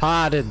he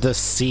parted the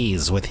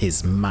seas with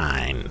his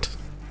mind.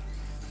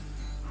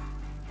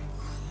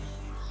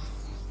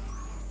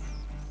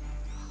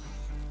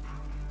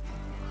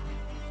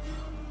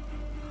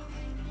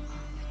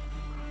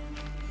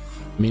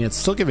 I mean, it's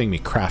still giving me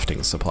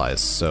crafting supplies,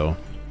 so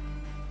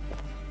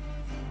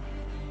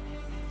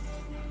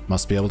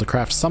must be able to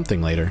craft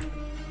something later.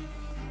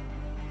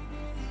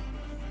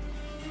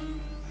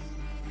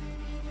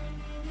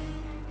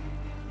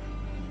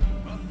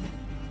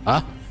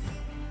 Huh?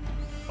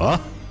 Huh?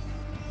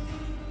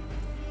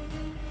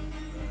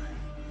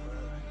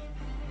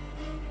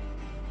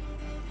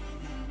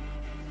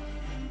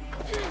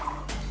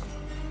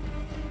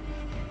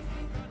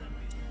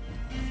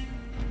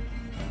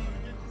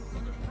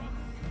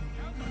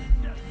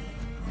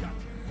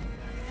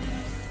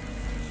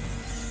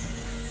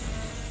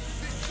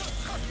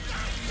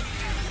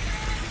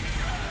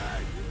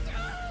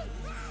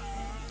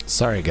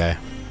 Sorry, guy.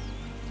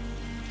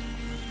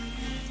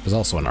 There's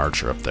also an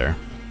archer up there.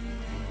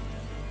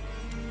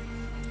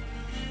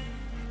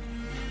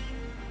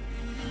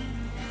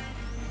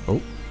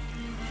 Oh,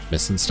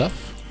 missing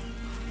stuff.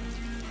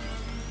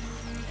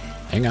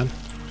 Hang on.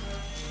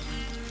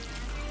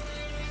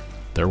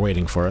 They're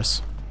waiting for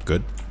us.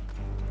 Good.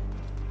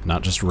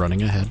 Not just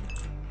running ahead.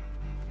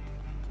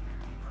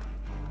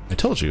 I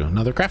told you,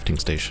 another crafting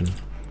station.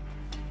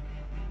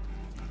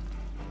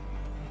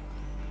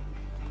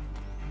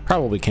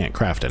 Probably can't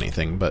craft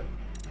anything, but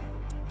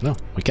no,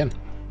 we can.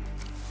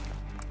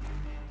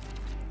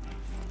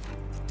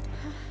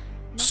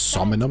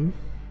 Summon them.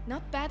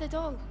 Not bad at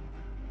all.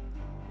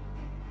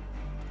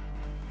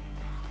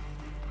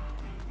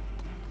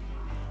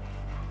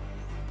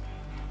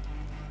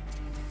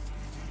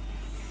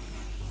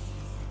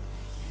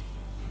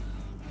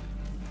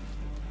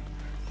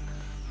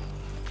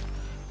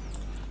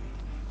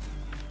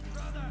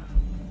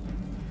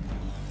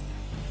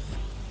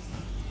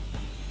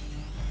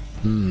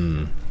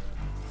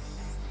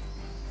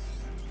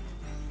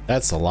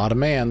 That's a lot of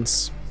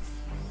mans.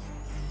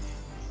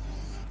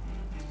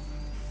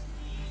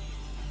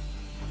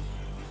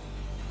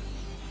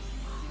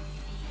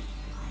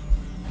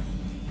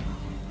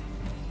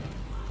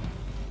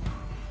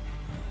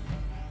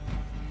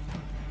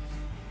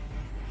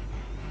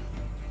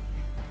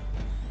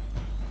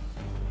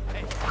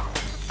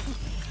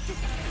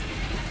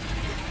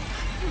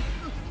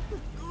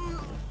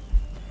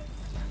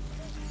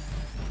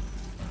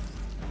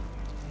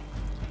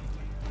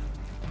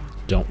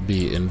 Don't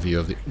be in view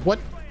of the... What?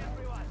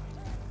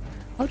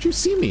 How'd you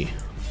see me?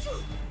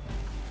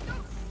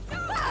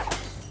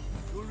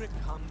 Ulrich,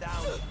 calm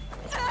down.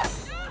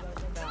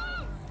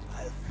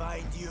 I'll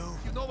find you.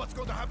 You know what's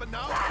going to happen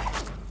now?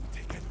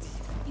 Take a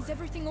deep. Is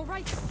everything all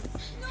right?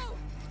 No!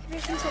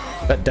 Everything's all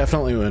right. That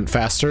definitely went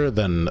faster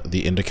than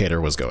the indicator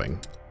was going.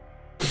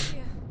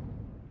 Yeah.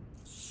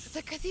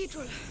 The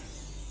cathedral.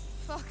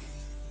 Fuck.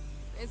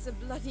 It's a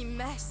bloody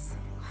mess.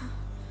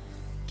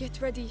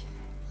 Get ready.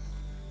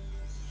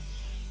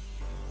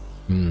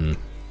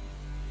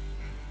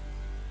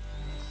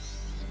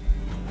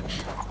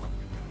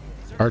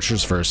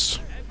 Archers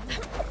first.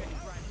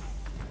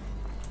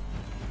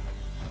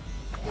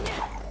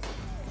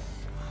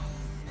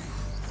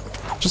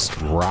 Just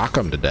rock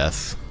them to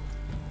death.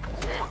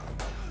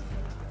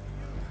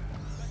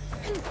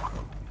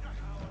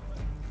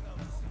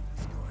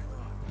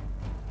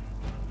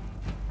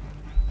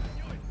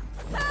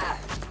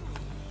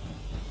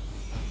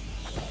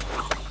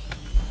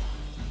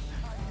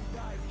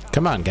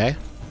 Come on, guy.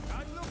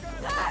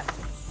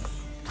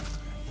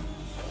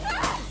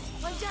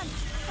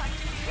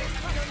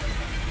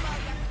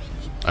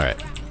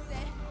 Alright.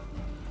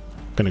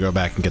 Gonna go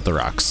back and get the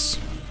rocks.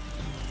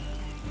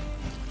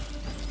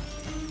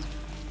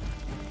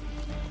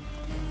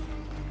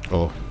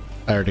 Oh,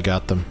 I already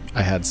got them.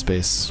 I had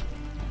space.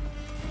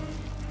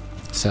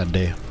 Sad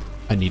day.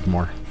 I need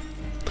more.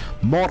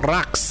 More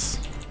rocks!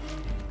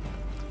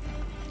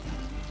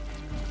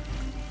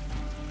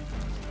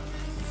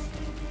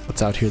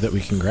 What's out here that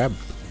we can grab?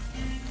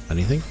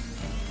 Anything?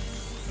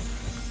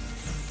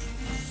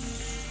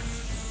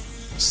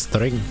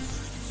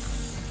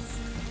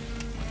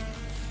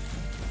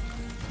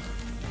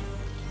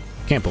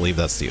 Can't believe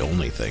that's the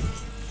only thing.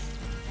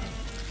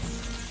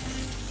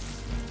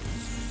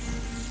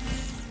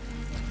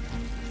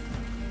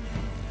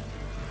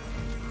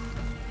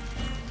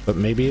 But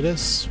maybe it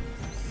is.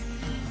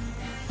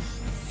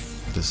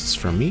 This is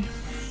from me.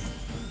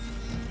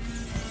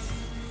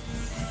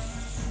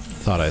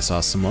 Thought I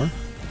saw some more.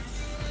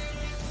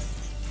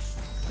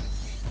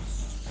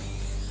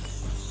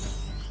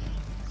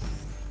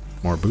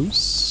 More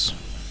boosts.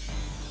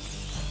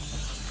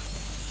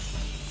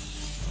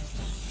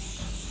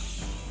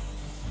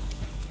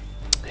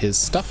 His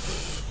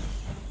stuff.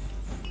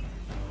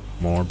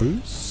 More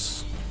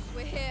boosts.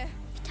 We're here.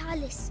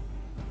 Vitalis.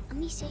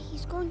 Amicia,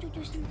 he's going to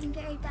do something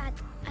very bad.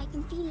 I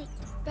can feel it.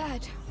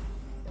 Bad?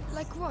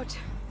 Like what?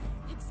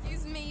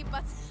 Excuse me,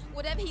 but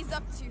whatever he's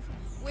up to,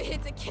 we're here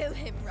to kill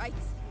him, right?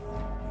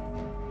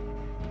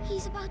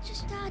 He's about to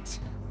start.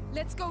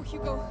 Let's go,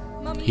 Hugo.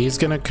 Mummy. He's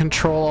gonna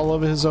control all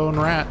of his own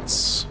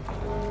rats.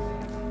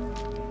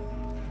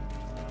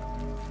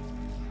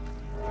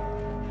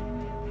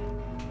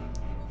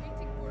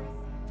 Waiting for us.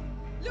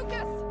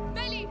 Lucas!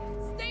 Melly!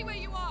 Stay where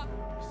you are!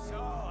 So,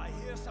 I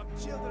hear some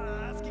children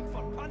are asking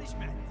for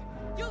punishment.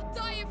 You'll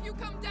die if you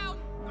come down!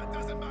 That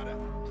doesn't matter.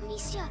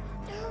 Amicia,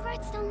 there are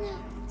rats down there.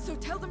 So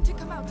tell them to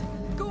come out.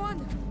 Go on!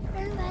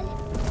 Very well.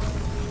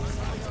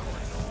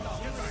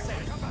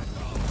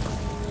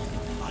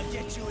 I'll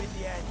get you in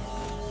the end.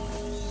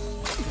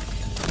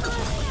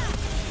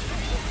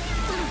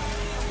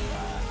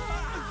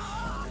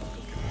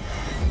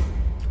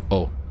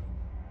 Oh.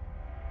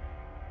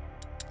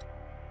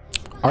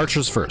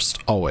 Archers first,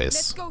 Let's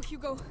always. go,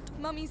 Hugo.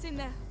 Mummy's in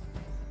there.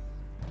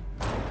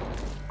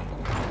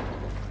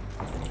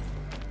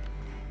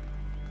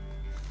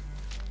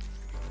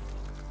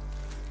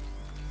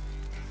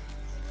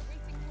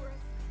 Waiting for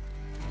us.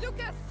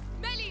 Lucas!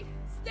 Melly!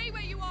 Stay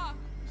where you are!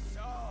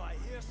 So, I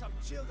hear some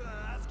children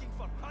are asking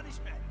for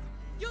punishment.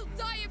 You'll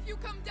die if you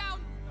come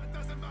down! That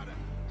doesn't matter.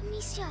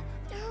 Amicia,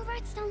 there are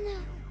rats down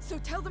there. So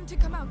tell them to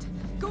come out.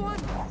 Go on!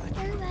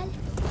 Very well.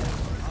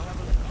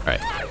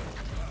 Alright.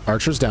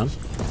 Archers down.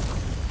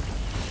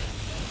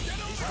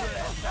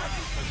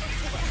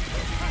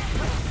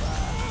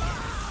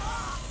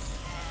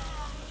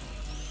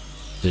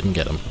 Didn't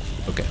get him.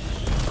 Okay.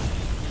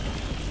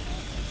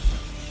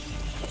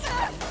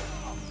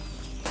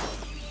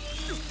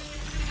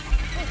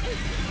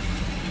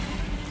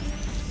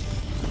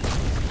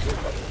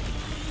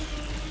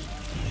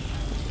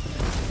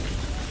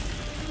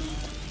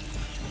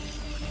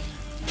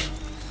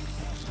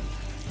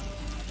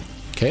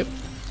 Okay.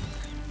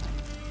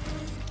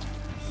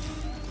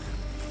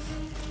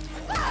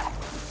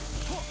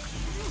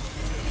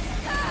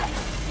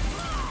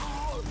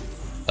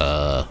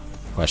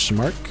 Question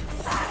mark? The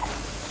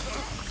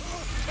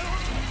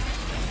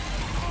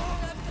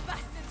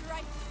bastards,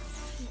 right?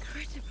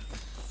 Incredible.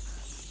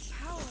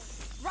 Power.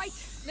 Right,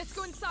 let's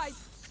go inside.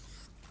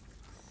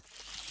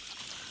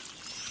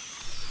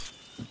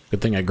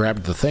 Good thing I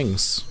grabbed the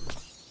things.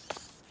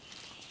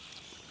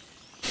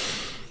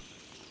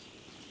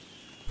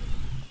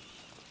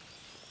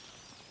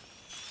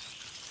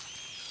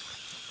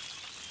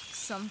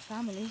 Some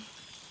family.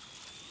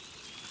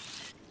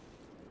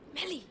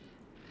 Melly!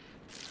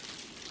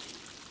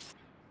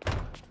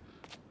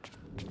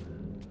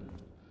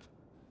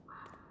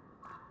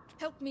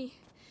 Help me.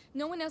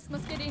 No one else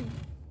must get in.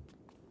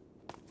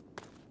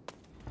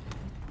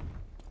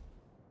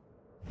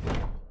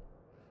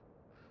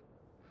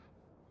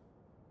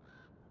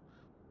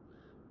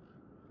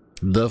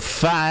 The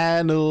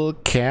final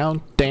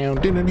countdown.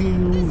 This will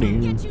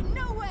get you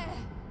nowhere!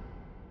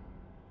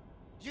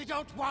 You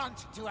don't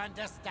want to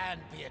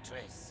understand,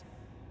 Beatrice.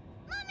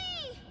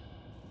 Mommy!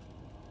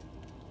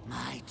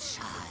 My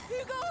child.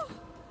 Hugo!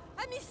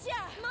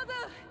 Amicia!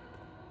 Mother!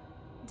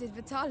 Did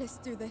Vitalis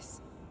do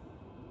this?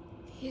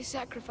 He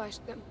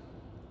sacrificed them.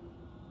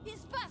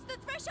 He's past the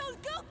threshold!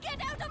 Go get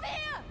out of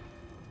here!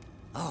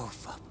 Oh,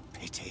 for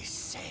pity's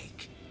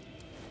sake.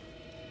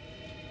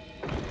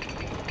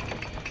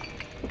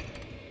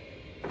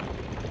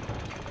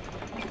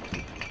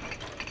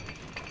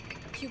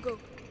 Hugo,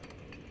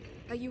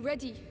 are you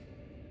ready?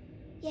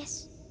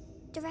 Yes,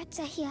 the rats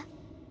are here.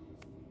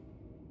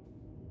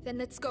 Then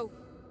let's go.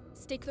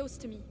 Stay close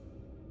to me.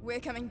 We're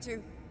coming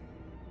too.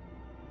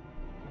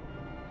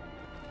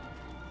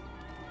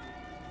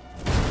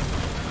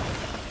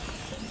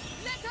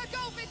 Let her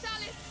go,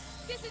 Vitalis!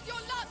 This is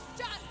your last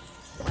chance!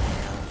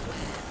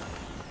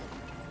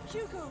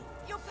 Hugo,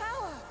 your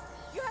power!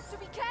 You have to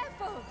be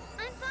careful!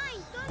 I'm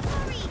fine, don't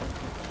worry.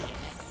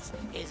 Yes,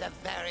 he's a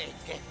very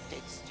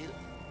gifted student.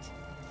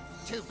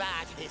 Too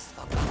bad he's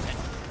forgotten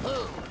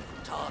who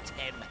taught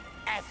him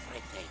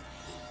everything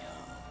he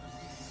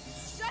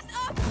knows. Shut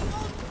up, you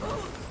old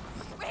fool!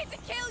 We're here to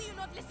kill you,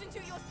 not listen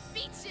to your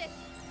speeches!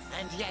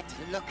 And yet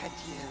look at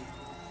you,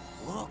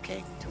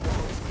 walking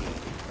towards me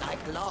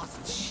like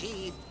lost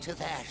sheep to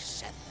their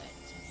shepherd.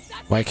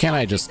 Why can't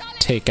I just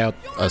take out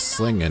a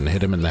sling and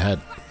hit him in the head?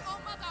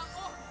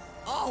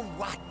 Oh,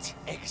 what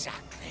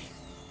exactly?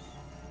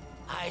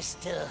 I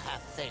still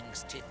have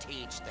things to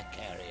teach the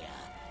carrier.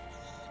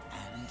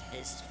 And and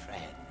his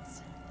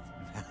friends.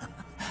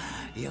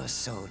 You're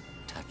so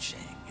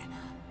touching.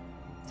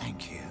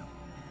 Thank you.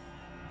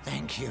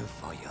 Thank you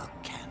for your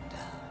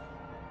candor.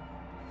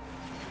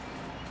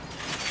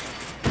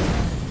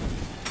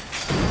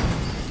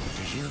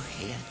 Do you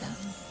hear them?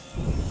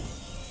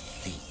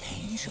 The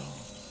angel.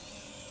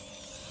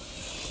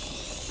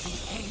 The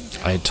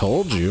angel. I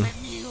told you. of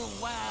the new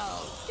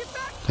world. Get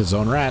back! His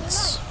own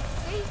rats.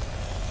 Hey,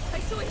 I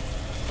saw it.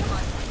 Come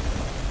on.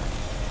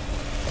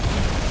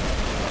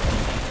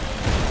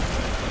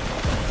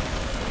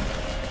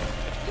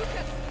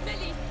 Lucas,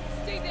 Melly,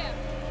 stay there.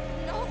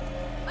 No,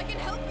 I can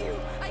help you.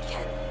 I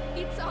can.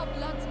 It's our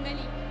blood,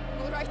 Melly.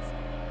 All right.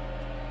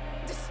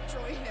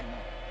 Destroy him.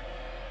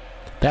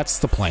 That's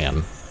the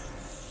plan.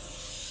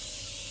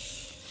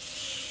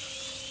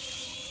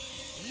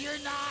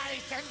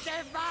 Unite and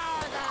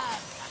devour them!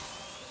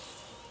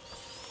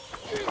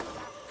 You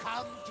have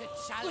come to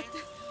challenge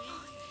me.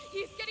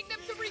 He's getting them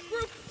to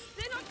regroup.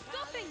 They're not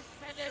stopping.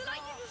 Should I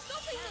keep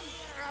stopping them?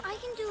 I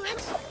can do it.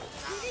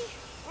 Really?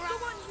 Go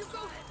on,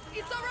 Hugo.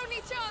 It's our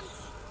only chance.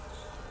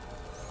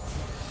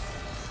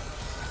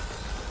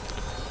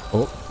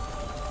 Oh.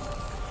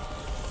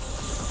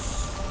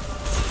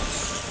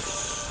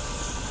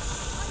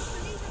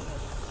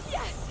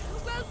 Yes!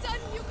 Well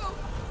done, Hugo.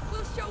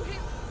 We'll show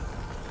him.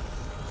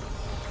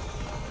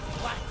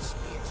 Watch,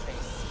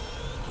 Beatrice.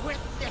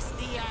 Witness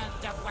the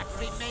end of what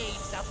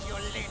remains of your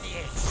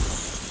lineage.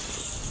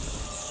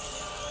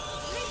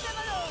 Leave them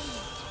alone.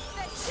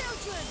 They're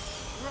children.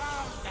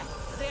 Wrong.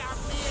 They are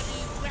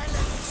merely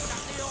relics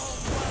of the old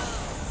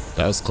world.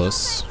 That was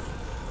close.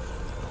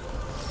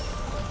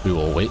 We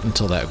will wait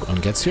until that one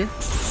gets here.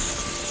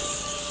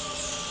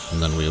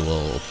 And then we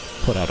will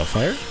put out a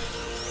fire.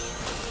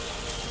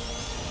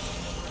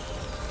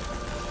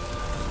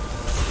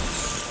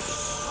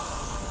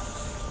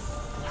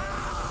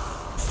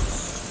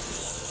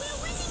 We're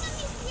winning,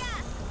 Amicia!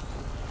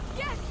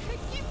 Yes,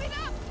 keep it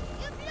up.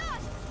 You've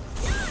lost!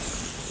 Lost!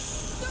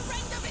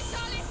 Surrender,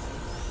 Vitalis.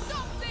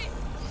 Stop this.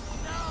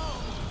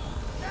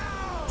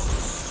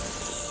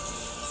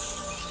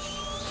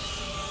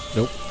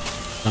 Nope.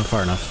 Not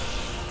far enough.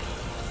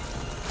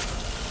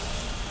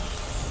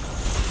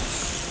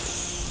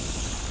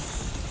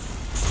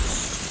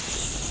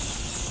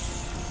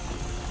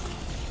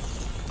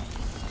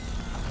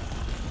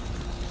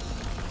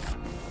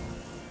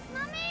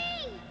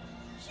 Mummy!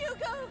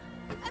 Hugo!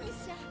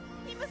 Amicia,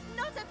 he must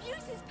not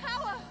abuse his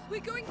power. We're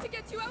going to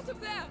get you out of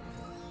there.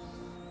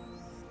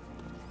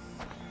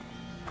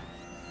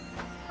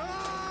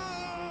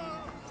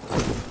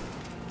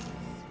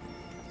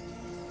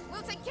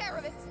 We'll take care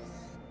of it.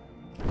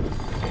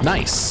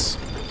 Nice.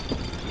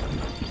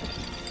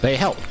 They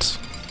helped.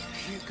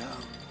 Hugo,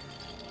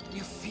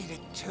 you feel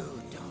it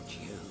too, don't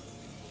you?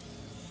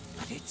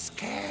 But it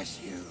scares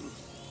you.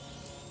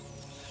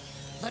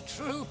 The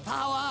true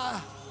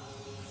power.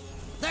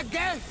 The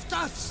gift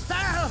of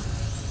self.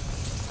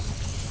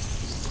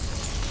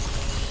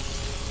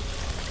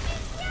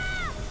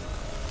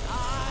 I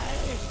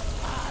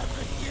am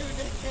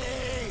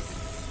unity.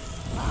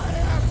 I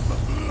am the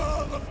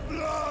blood of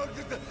blood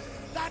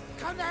that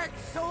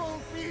connects all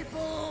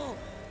people.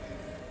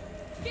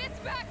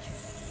 Get back.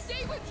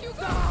 Stay with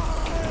Hugo.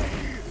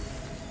 I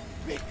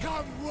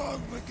become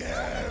one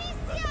again.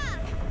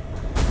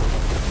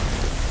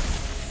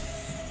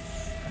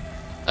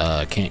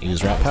 Can't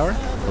use rat power?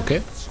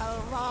 Okay.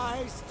 Shall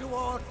rise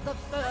toward the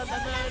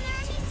firmament.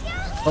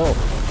 Oh.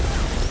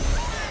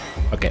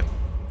 Okay.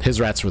 His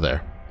rats were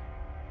there.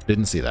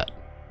 Didn't see that.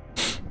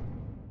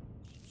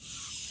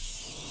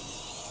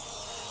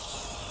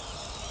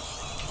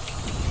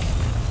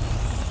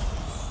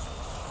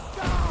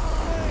 I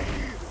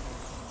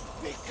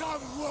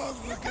become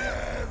one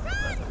again.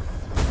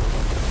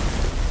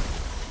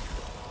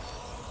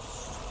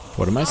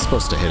 What am I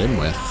supposed to hit him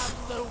with?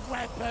 The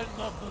weapon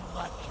of the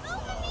much.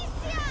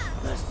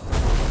 The sword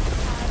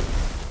has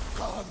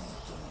come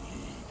to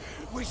me.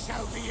 We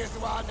shall be as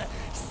one.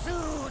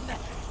 Soon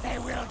they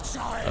will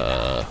join.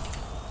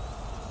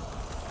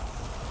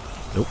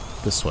 Nope.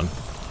 This one.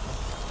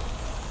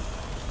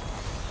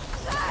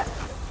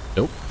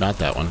 Nope. Not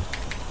that one.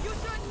 You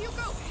turn,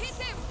 Hugo. Hit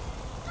him.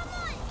 Come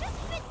on, just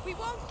hit! We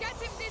won't get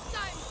him this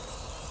time.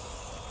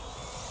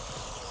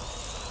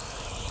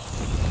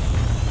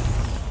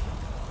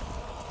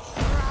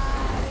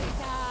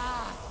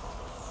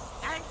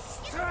 And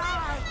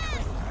strike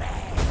with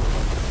red.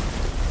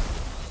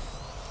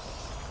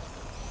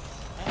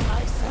 And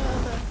my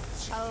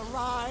servants shall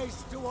rise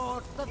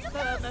toward the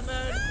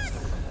firmament.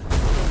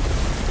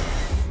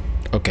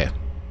 Okay.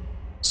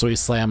 So he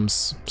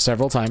slams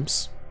several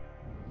times.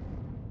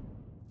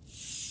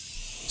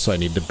 So I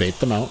need to bait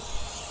them out.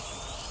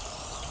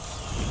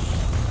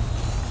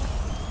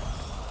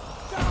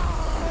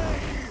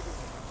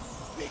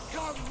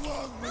 Become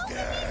one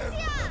again.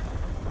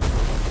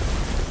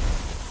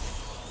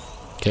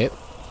 Okay.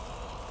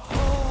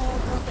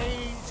 Horde of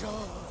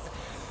angels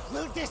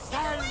will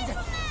descend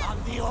on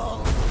the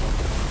old.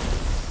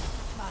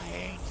 My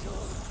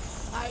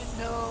angels, I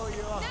know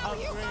you're Now,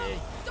 Hugo. hungry.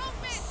 Don't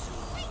miss.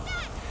 Bring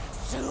that.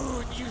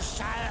 Soon you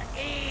shall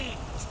eat.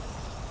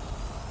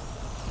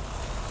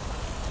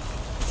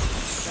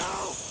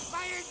 No,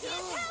 my angel!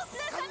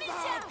 Come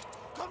back!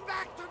 Come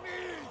back to me!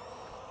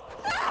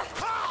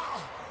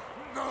 Ah!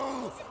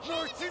 No,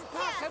 no, it's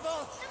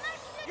impossible!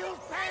 You'll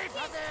pay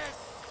for this!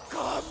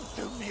 Come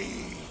to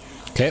me!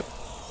 Okay,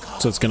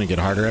 so it's gonna get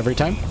harder every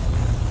time.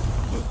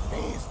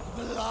 Taste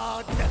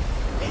blood,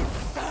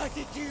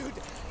 incertitude,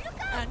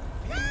 and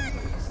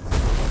peace.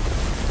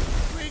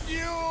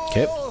 Renewal.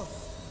 Okay.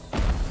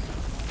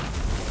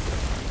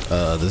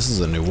 This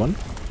is a new one.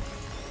 It's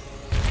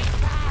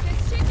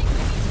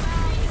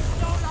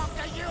no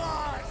longer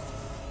yours.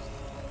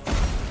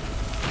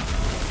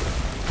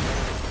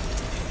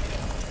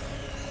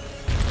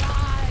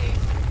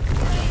 Life,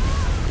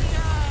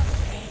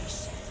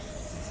 patience.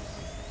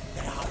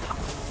 There are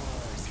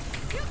others.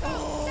 Oh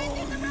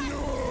no!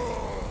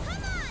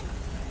 Come on!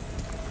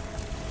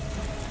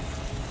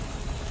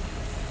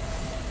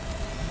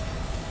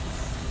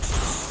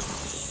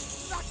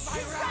 Not my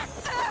rat!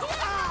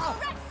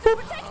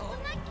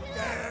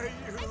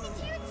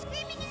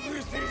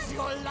 This is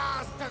your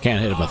last. Can't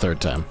hit him a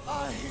third time.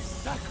 I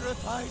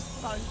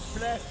sacrificed my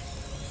flesh.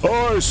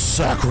 I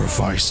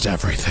sacrificed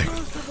everything.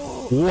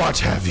 What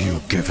have you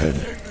given?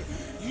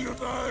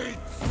 Unite!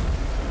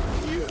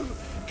 You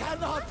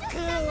cannot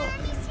kill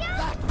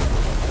that.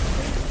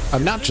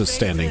 I'm not just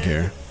standing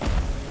here.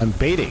 I'm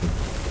baiting. No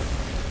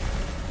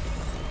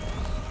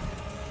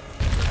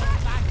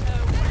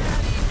matter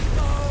where you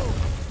go,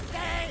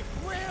 they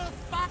will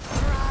fight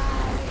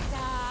brighter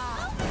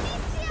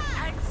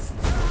and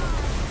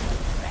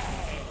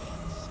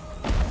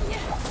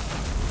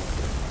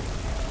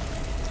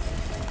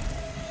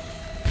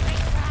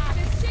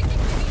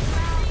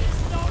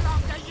It's no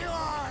longer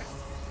yours.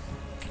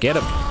 Get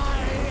him. I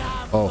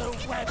am Oh.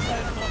 the weapon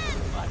of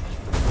life.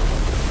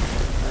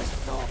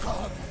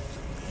 Come.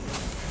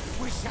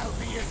 We shall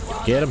be as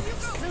one. Get him.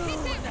 Soon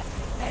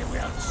they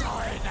will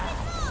join us.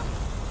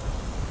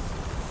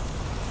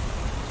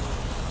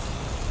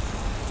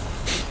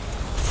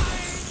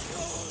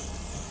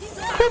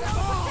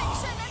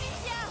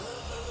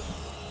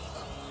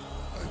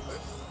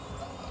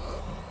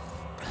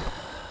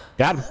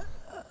 Got him.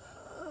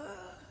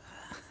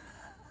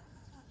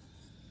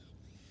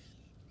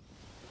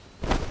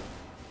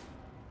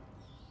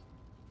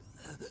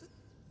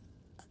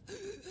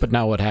 But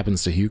now what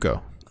happens to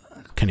Hugo?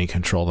 Can he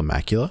control the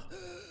macula?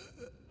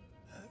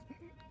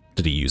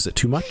 Did he use it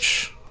too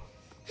much?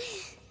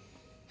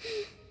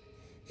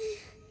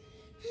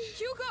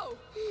 Hugo!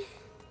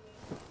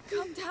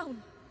 Calm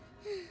down.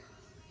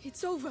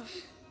 It's over.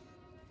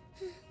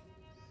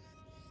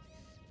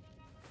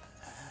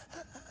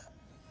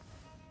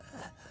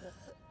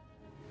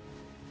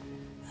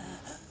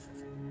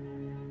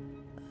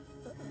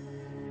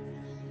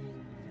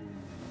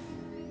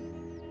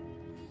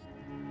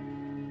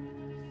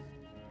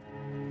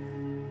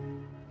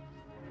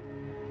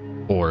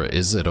 Or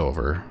is it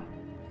over?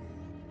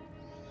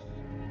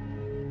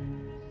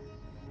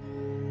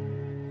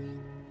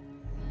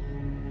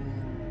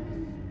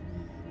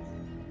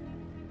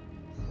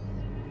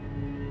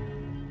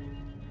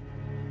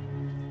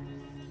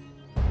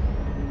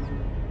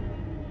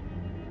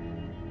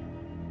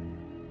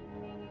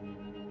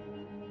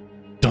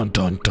 Dun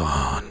dun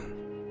dun.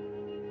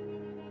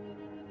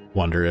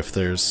 Wonder if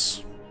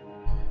there's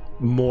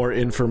more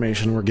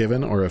information we're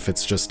given, or if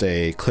it's just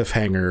a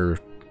cliffhanger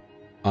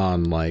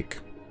on, like,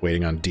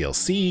 waiting on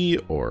DLC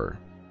or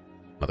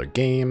another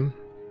game.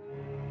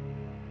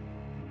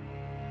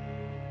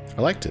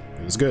 I liked it.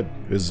 It was good.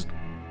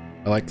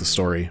 I liked the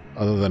story,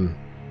 other than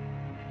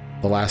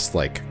the last,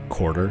 like,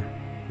 quarter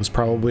was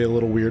probably a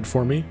little weird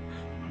for me.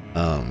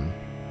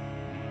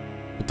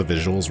 But the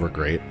visuals were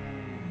great.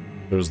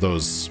 There's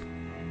those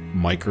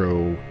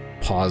micro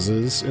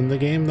pauses in the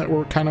game that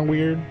were kind of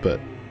weird,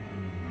 but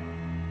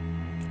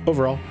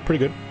overall, pretty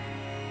good.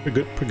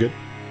 Pretty good, pretty good.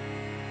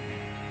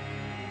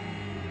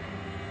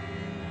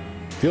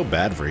 Feel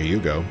bad for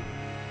Hugo.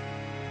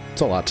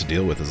 It's a lot to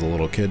deal with as a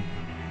little kid.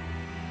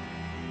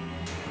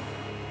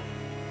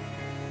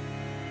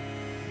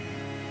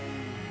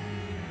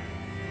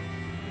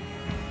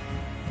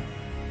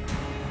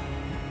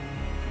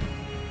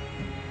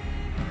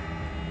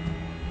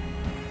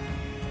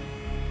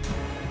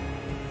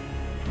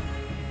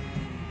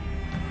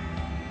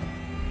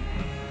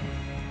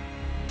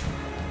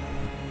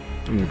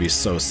 I'm gonna be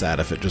so sad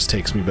if it just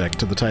takes me back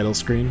to the title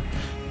screen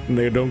and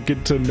they don't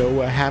get to know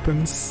what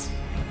happens.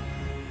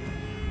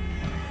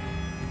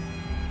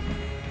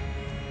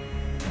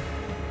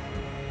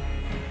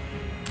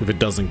 If it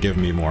doesn't give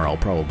me more, I'll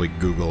probably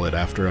Google it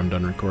after I'm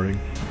done recording.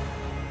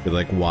 Be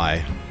like, why?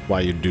 Why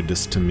you do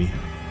this to me?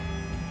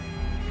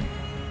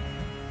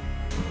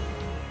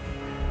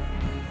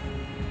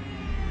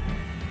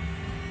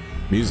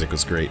 Music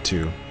was great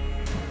too.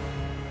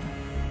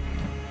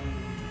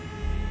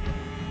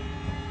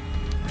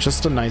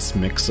 Just a nice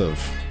mix of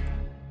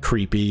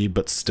creepy,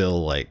 but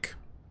still, like,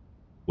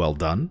 well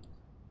done.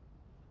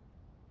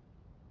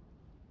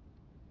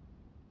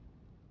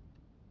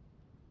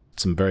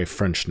 Some very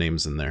French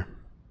names in there.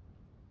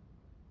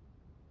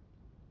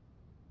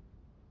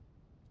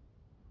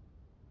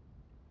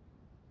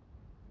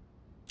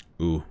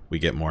 Ooh, we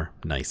get more.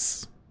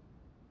 Nice.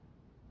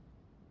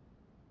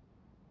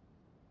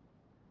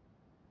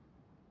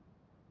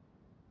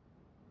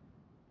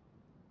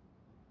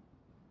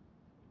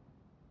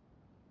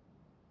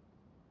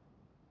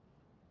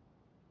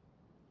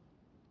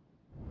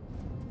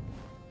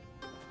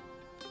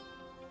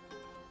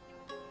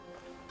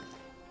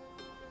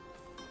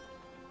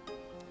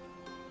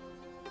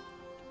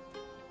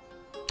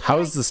 How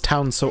is this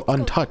town so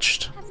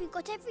untouched? Have you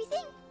got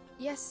everything?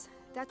 Yes,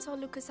 that's all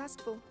Lucas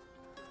asked for.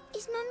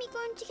 Is Mummy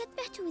going to get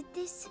better with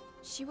this?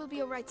 She will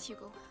be alright,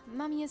 Hugo.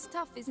 Mummy is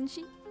tough, isn't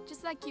she?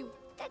 Just like you.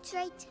 That's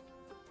right.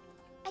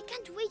 I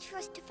can't wait for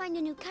us to find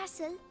a new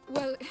castle.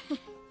 Well,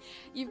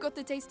 you've got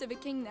the taste of a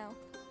king now.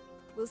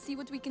 We'll see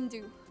what we can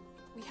do.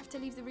 We have to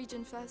leave the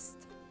region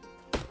first.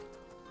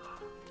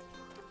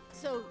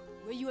 So,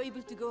 were you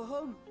able to go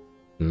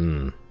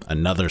home?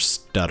 Another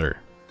stutter.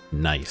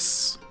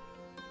 Nice.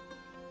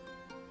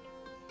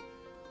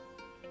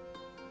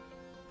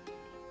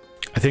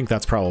 I think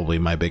that's probably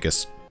my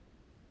biggest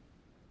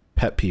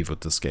pet peeve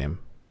with this game.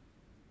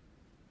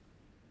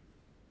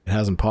 It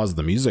hasn't paused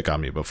the music on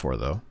me before,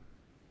 though.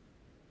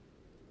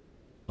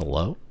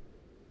 Hello?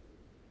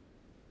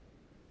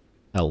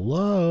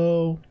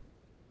 Hello?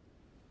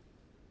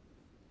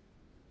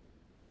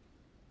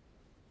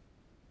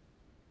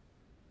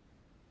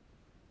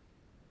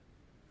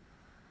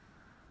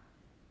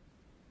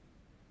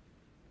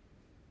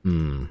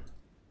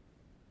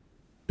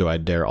 Do I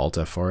dare Alt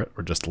F for it,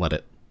 or just let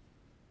it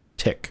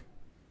tick?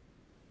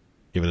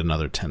 Give it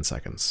another 10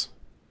 seconds.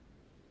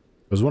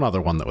 There's one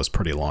other one that was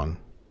pretty long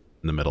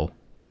in the middle.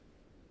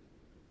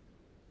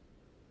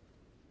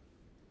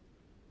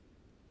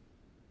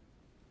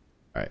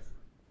 Alright.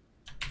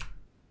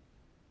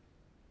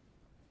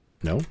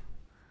 No?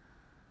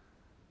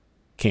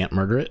 Can't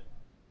murder it?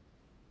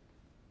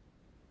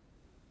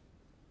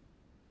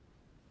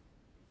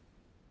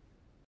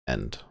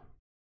 End.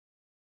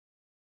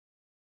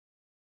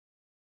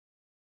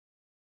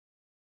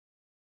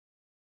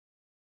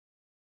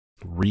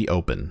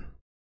 Reopen.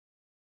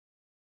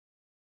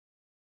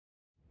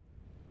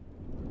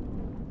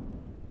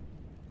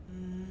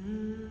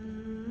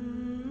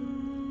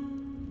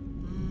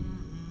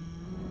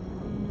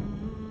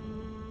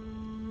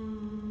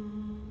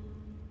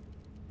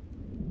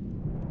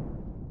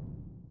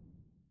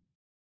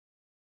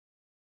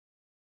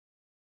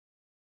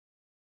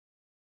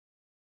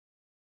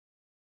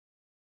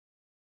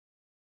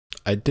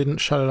 I didn't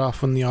shut it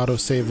off when the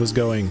autosave was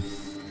going.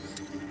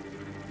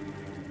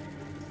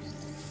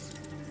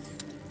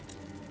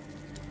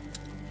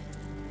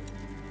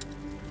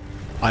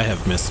 I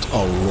have missed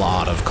a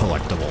lot of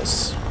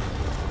collectibles.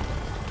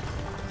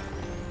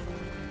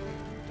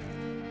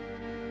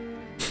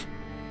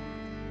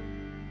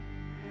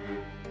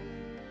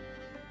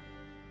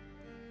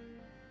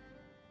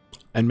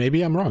 And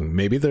maybe I'm wrong.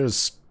 Maybe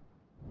there's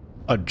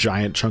a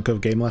giant chunk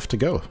of game left to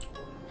go.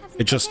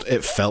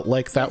 It felt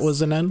like that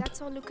was an end.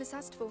 That's all Lucas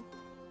asked for.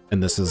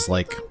 And this is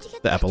like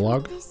the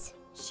epilogue.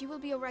 She will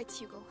be alright,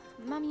 Hugo.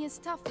 Mummy is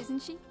tough,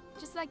 isn't she?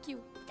 Just like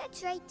you.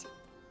 That's right.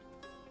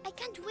 I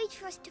can't wait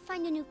for us to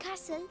find a new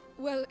castle.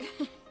 Well,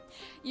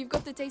 you've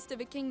got the taste of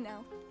a king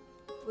now.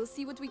 We'll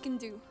see what we can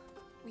do.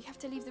 We have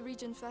to leave the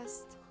region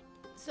first.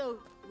 So,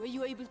 were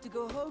you able to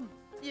go home?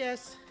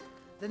 Yes.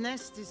 The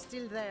nest is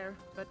still there,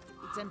 but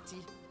it's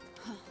empty.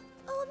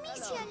 Oh,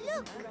 Amicia,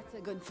 look! Rats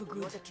are gone for You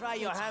good. want to try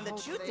your hand at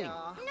shooting?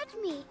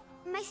 Not me.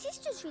 My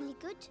sister's really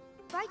good.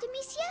 Right,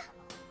 Amicia?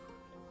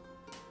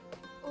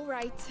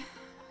 Alright,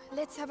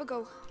 let's have a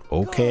go.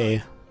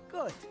 Okay.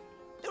 Good.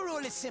 The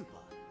rule is simple.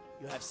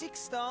 You have 6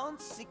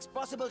 stones, 6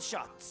 possible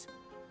shots.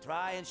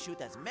 Try and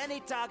shoot as many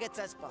targets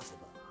as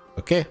possible.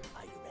 Okay.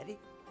 Are you ready?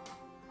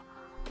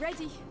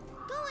 Ready.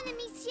 Go on,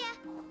 Amicia!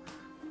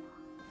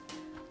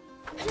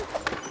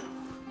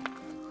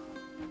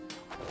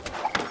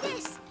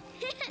 Yes!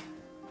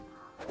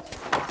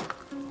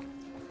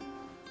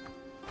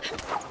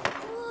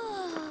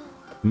 Whoa!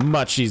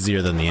 Much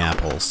easier than the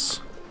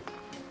apples.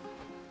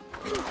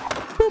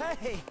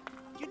 Hey,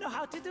 you know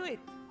how to do it.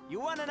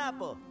 You won an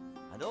apple.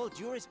 And all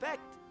due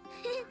respect.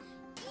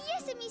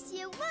 Yes,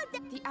 Amicia, well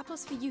done! The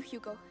apple's for you,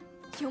 Hugo.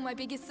 You're my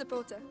biggest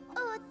supporter.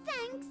 Oh,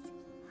 thanks.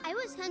 I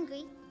was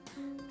hungry.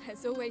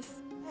 As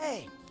always.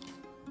 Hey,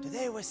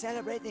 today we're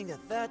celebrating the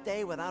 3rd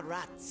day without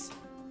rats.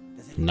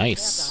 There's a little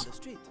Nice. fair down the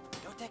street.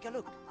 Go take a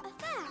look.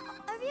 A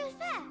fair? A real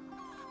fair?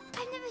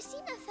 I've never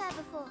seen a fair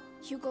before.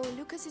 Hugo,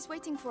 Lucas is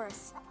waiting for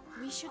us.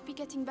 We should be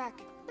getting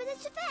back. But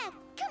it's a fair.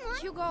 Come on.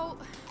 Hugo!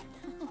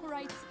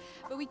 Alright,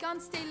 but we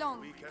can't stay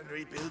long. We can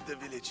rebuild the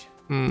village.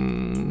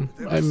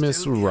 I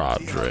miss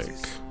Roderick.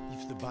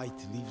 If the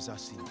bite leaves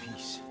us in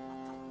peace,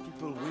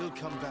 people will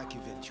come back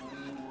eventually.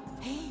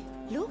 Hey,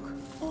 look.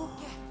 Oh,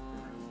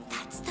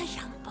 that's the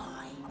young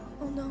boy.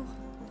 Oh no.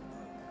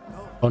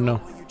 Oh no.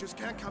 You just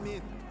can't come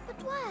in.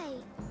 But why?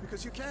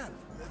 Because you can.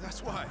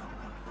 That's why.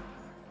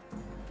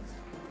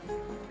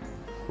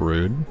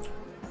 Rude.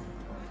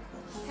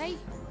 Hey,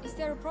 is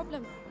there a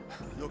problem?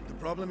 Look, the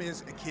problem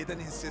is a kid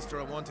and his sister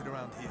are wanted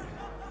around here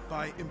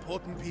by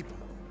important people.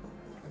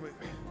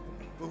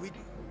 Well,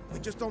 We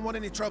just don't want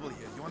any trouble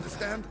here, you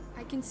understand?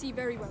 I can see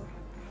very well.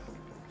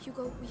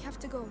 Hugo, we have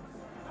to go.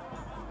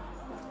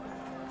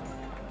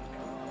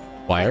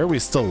 Why are we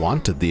still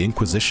wanted? The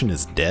Inquisition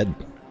is dead.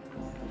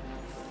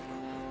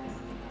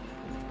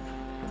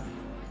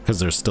 Because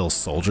there's still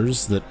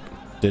soldiers that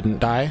didn't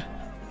die?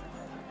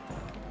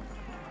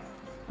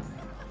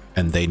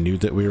 And they knew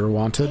that we were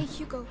wanted? Hey,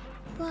 Hugo.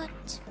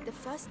 What? The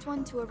first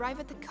one to arrive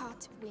at the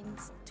cart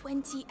wins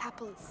 20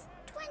 apples.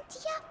 20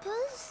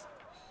 apples?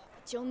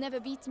 But you'll never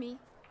beat me.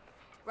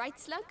 Right,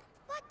 Slug?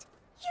 What?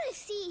 You'll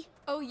see.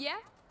 Oh, yeah?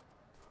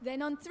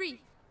 Then on 3.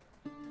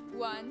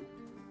 1,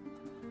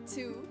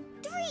 2,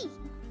 3.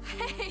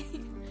 hey!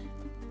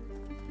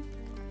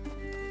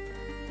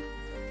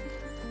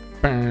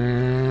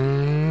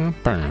 Burr,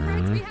 burr. I'm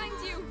right behind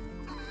you.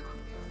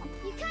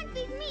 You can't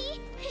beat me.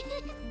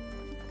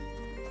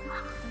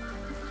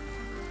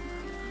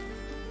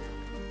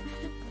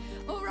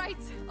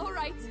 All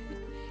right.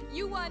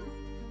 You won.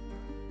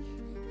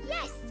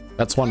 Yes.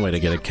 That's one way to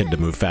get a kid to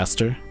move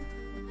faster.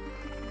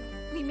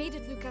 We made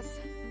it, Lucas.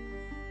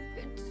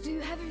 Do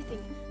you have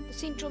everything? The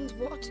St. John's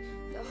wort,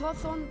 the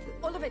hawthorn,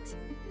 all of it.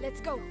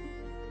 Let's go.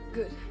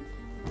 Good.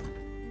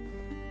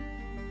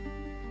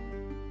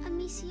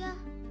 Amicia,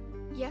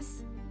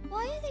 Yes?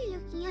 why are they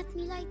looking at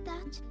me like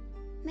that?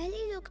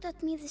 Melly looked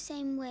at me the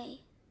same way.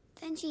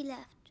 Then she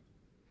left.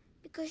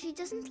 Because she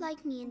doesn't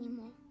like me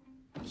anymore.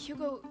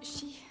 Hugo,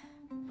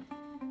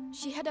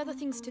 she had other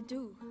things to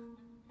do.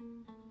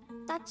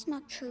 That's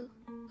not true,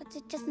 but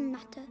it doesn't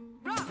matter.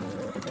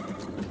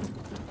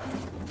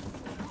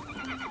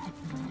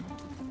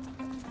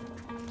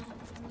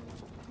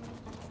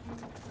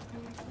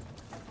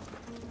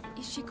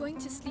 Is she going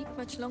to sleep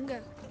much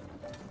longer?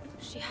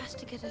 She has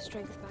to get her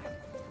strength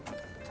back.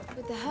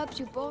 With the herbs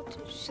you bought,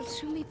 she'll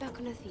soon be back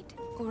on her feet.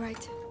 All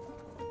right.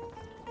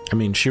 I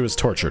mean, she was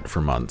tortured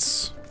for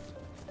months.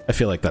 I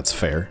feel like that's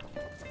fair.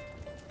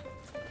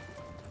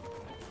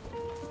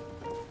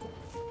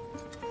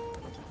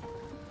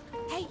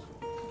 Hey,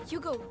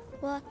 Hugo,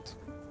 What?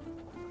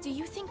 do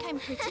you think I'm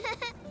pretty?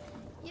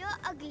 You're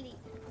ugly.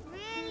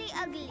 Really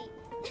ugly.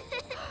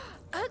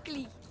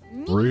 Ugly?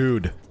 Me?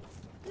 Rude.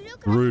 You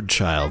look Rude like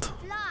child.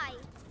 a fly.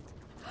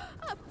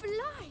 A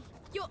fly?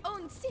 Your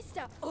own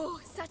sister? Oh,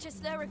 such a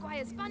slur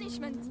requires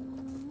punishment.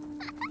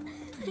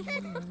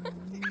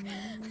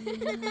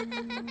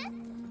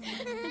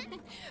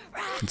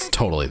 It's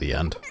totally the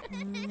end.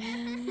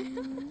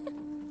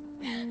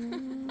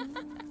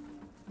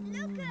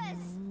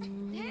 Lucas!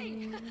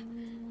 Hey! Help!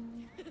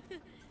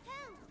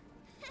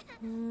 A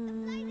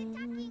fly's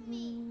attacking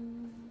me.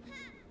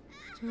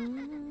 I'm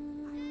going to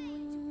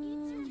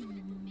eat you, you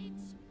little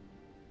bitch.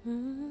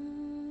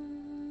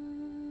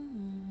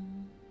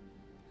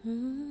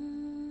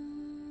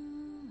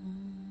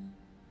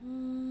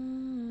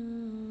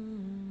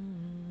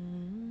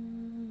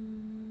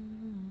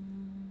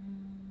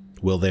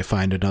 Will they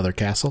find another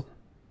castle?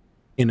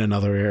 In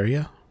another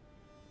area?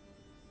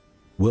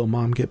 Will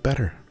Mom get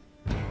better?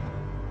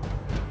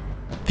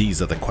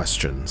 These are the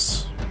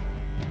questions.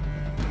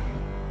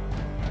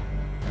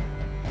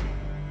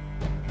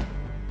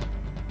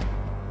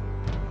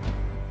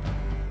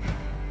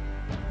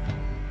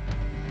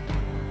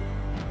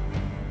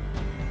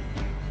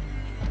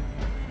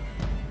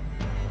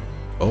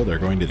 Oh, they're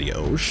going to the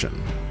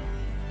ocean.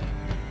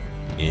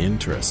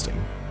 Interesting.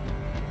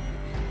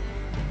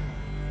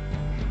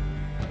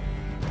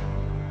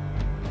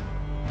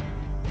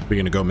 We're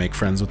gonna go make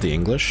friends with the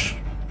English?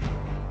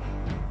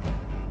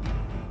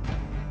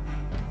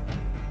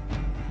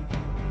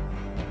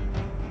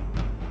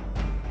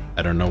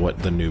 I don't know what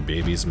the new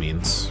babies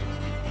means.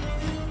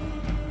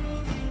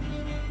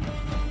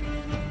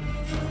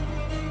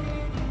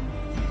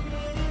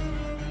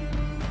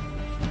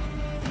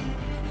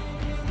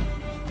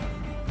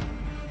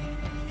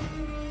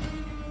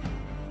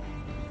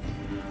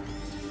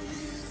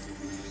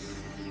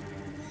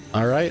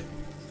 All right.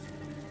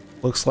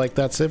 Looks like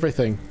that's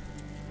everything.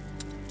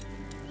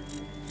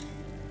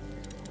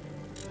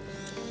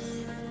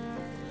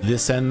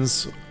 This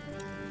ends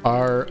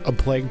our A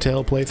Plague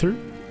Tale playthrough.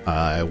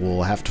 I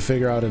will have to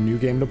figure out a new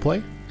game to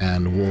play,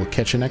 and we'll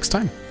catch you next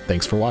time.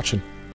 Thanks for watching.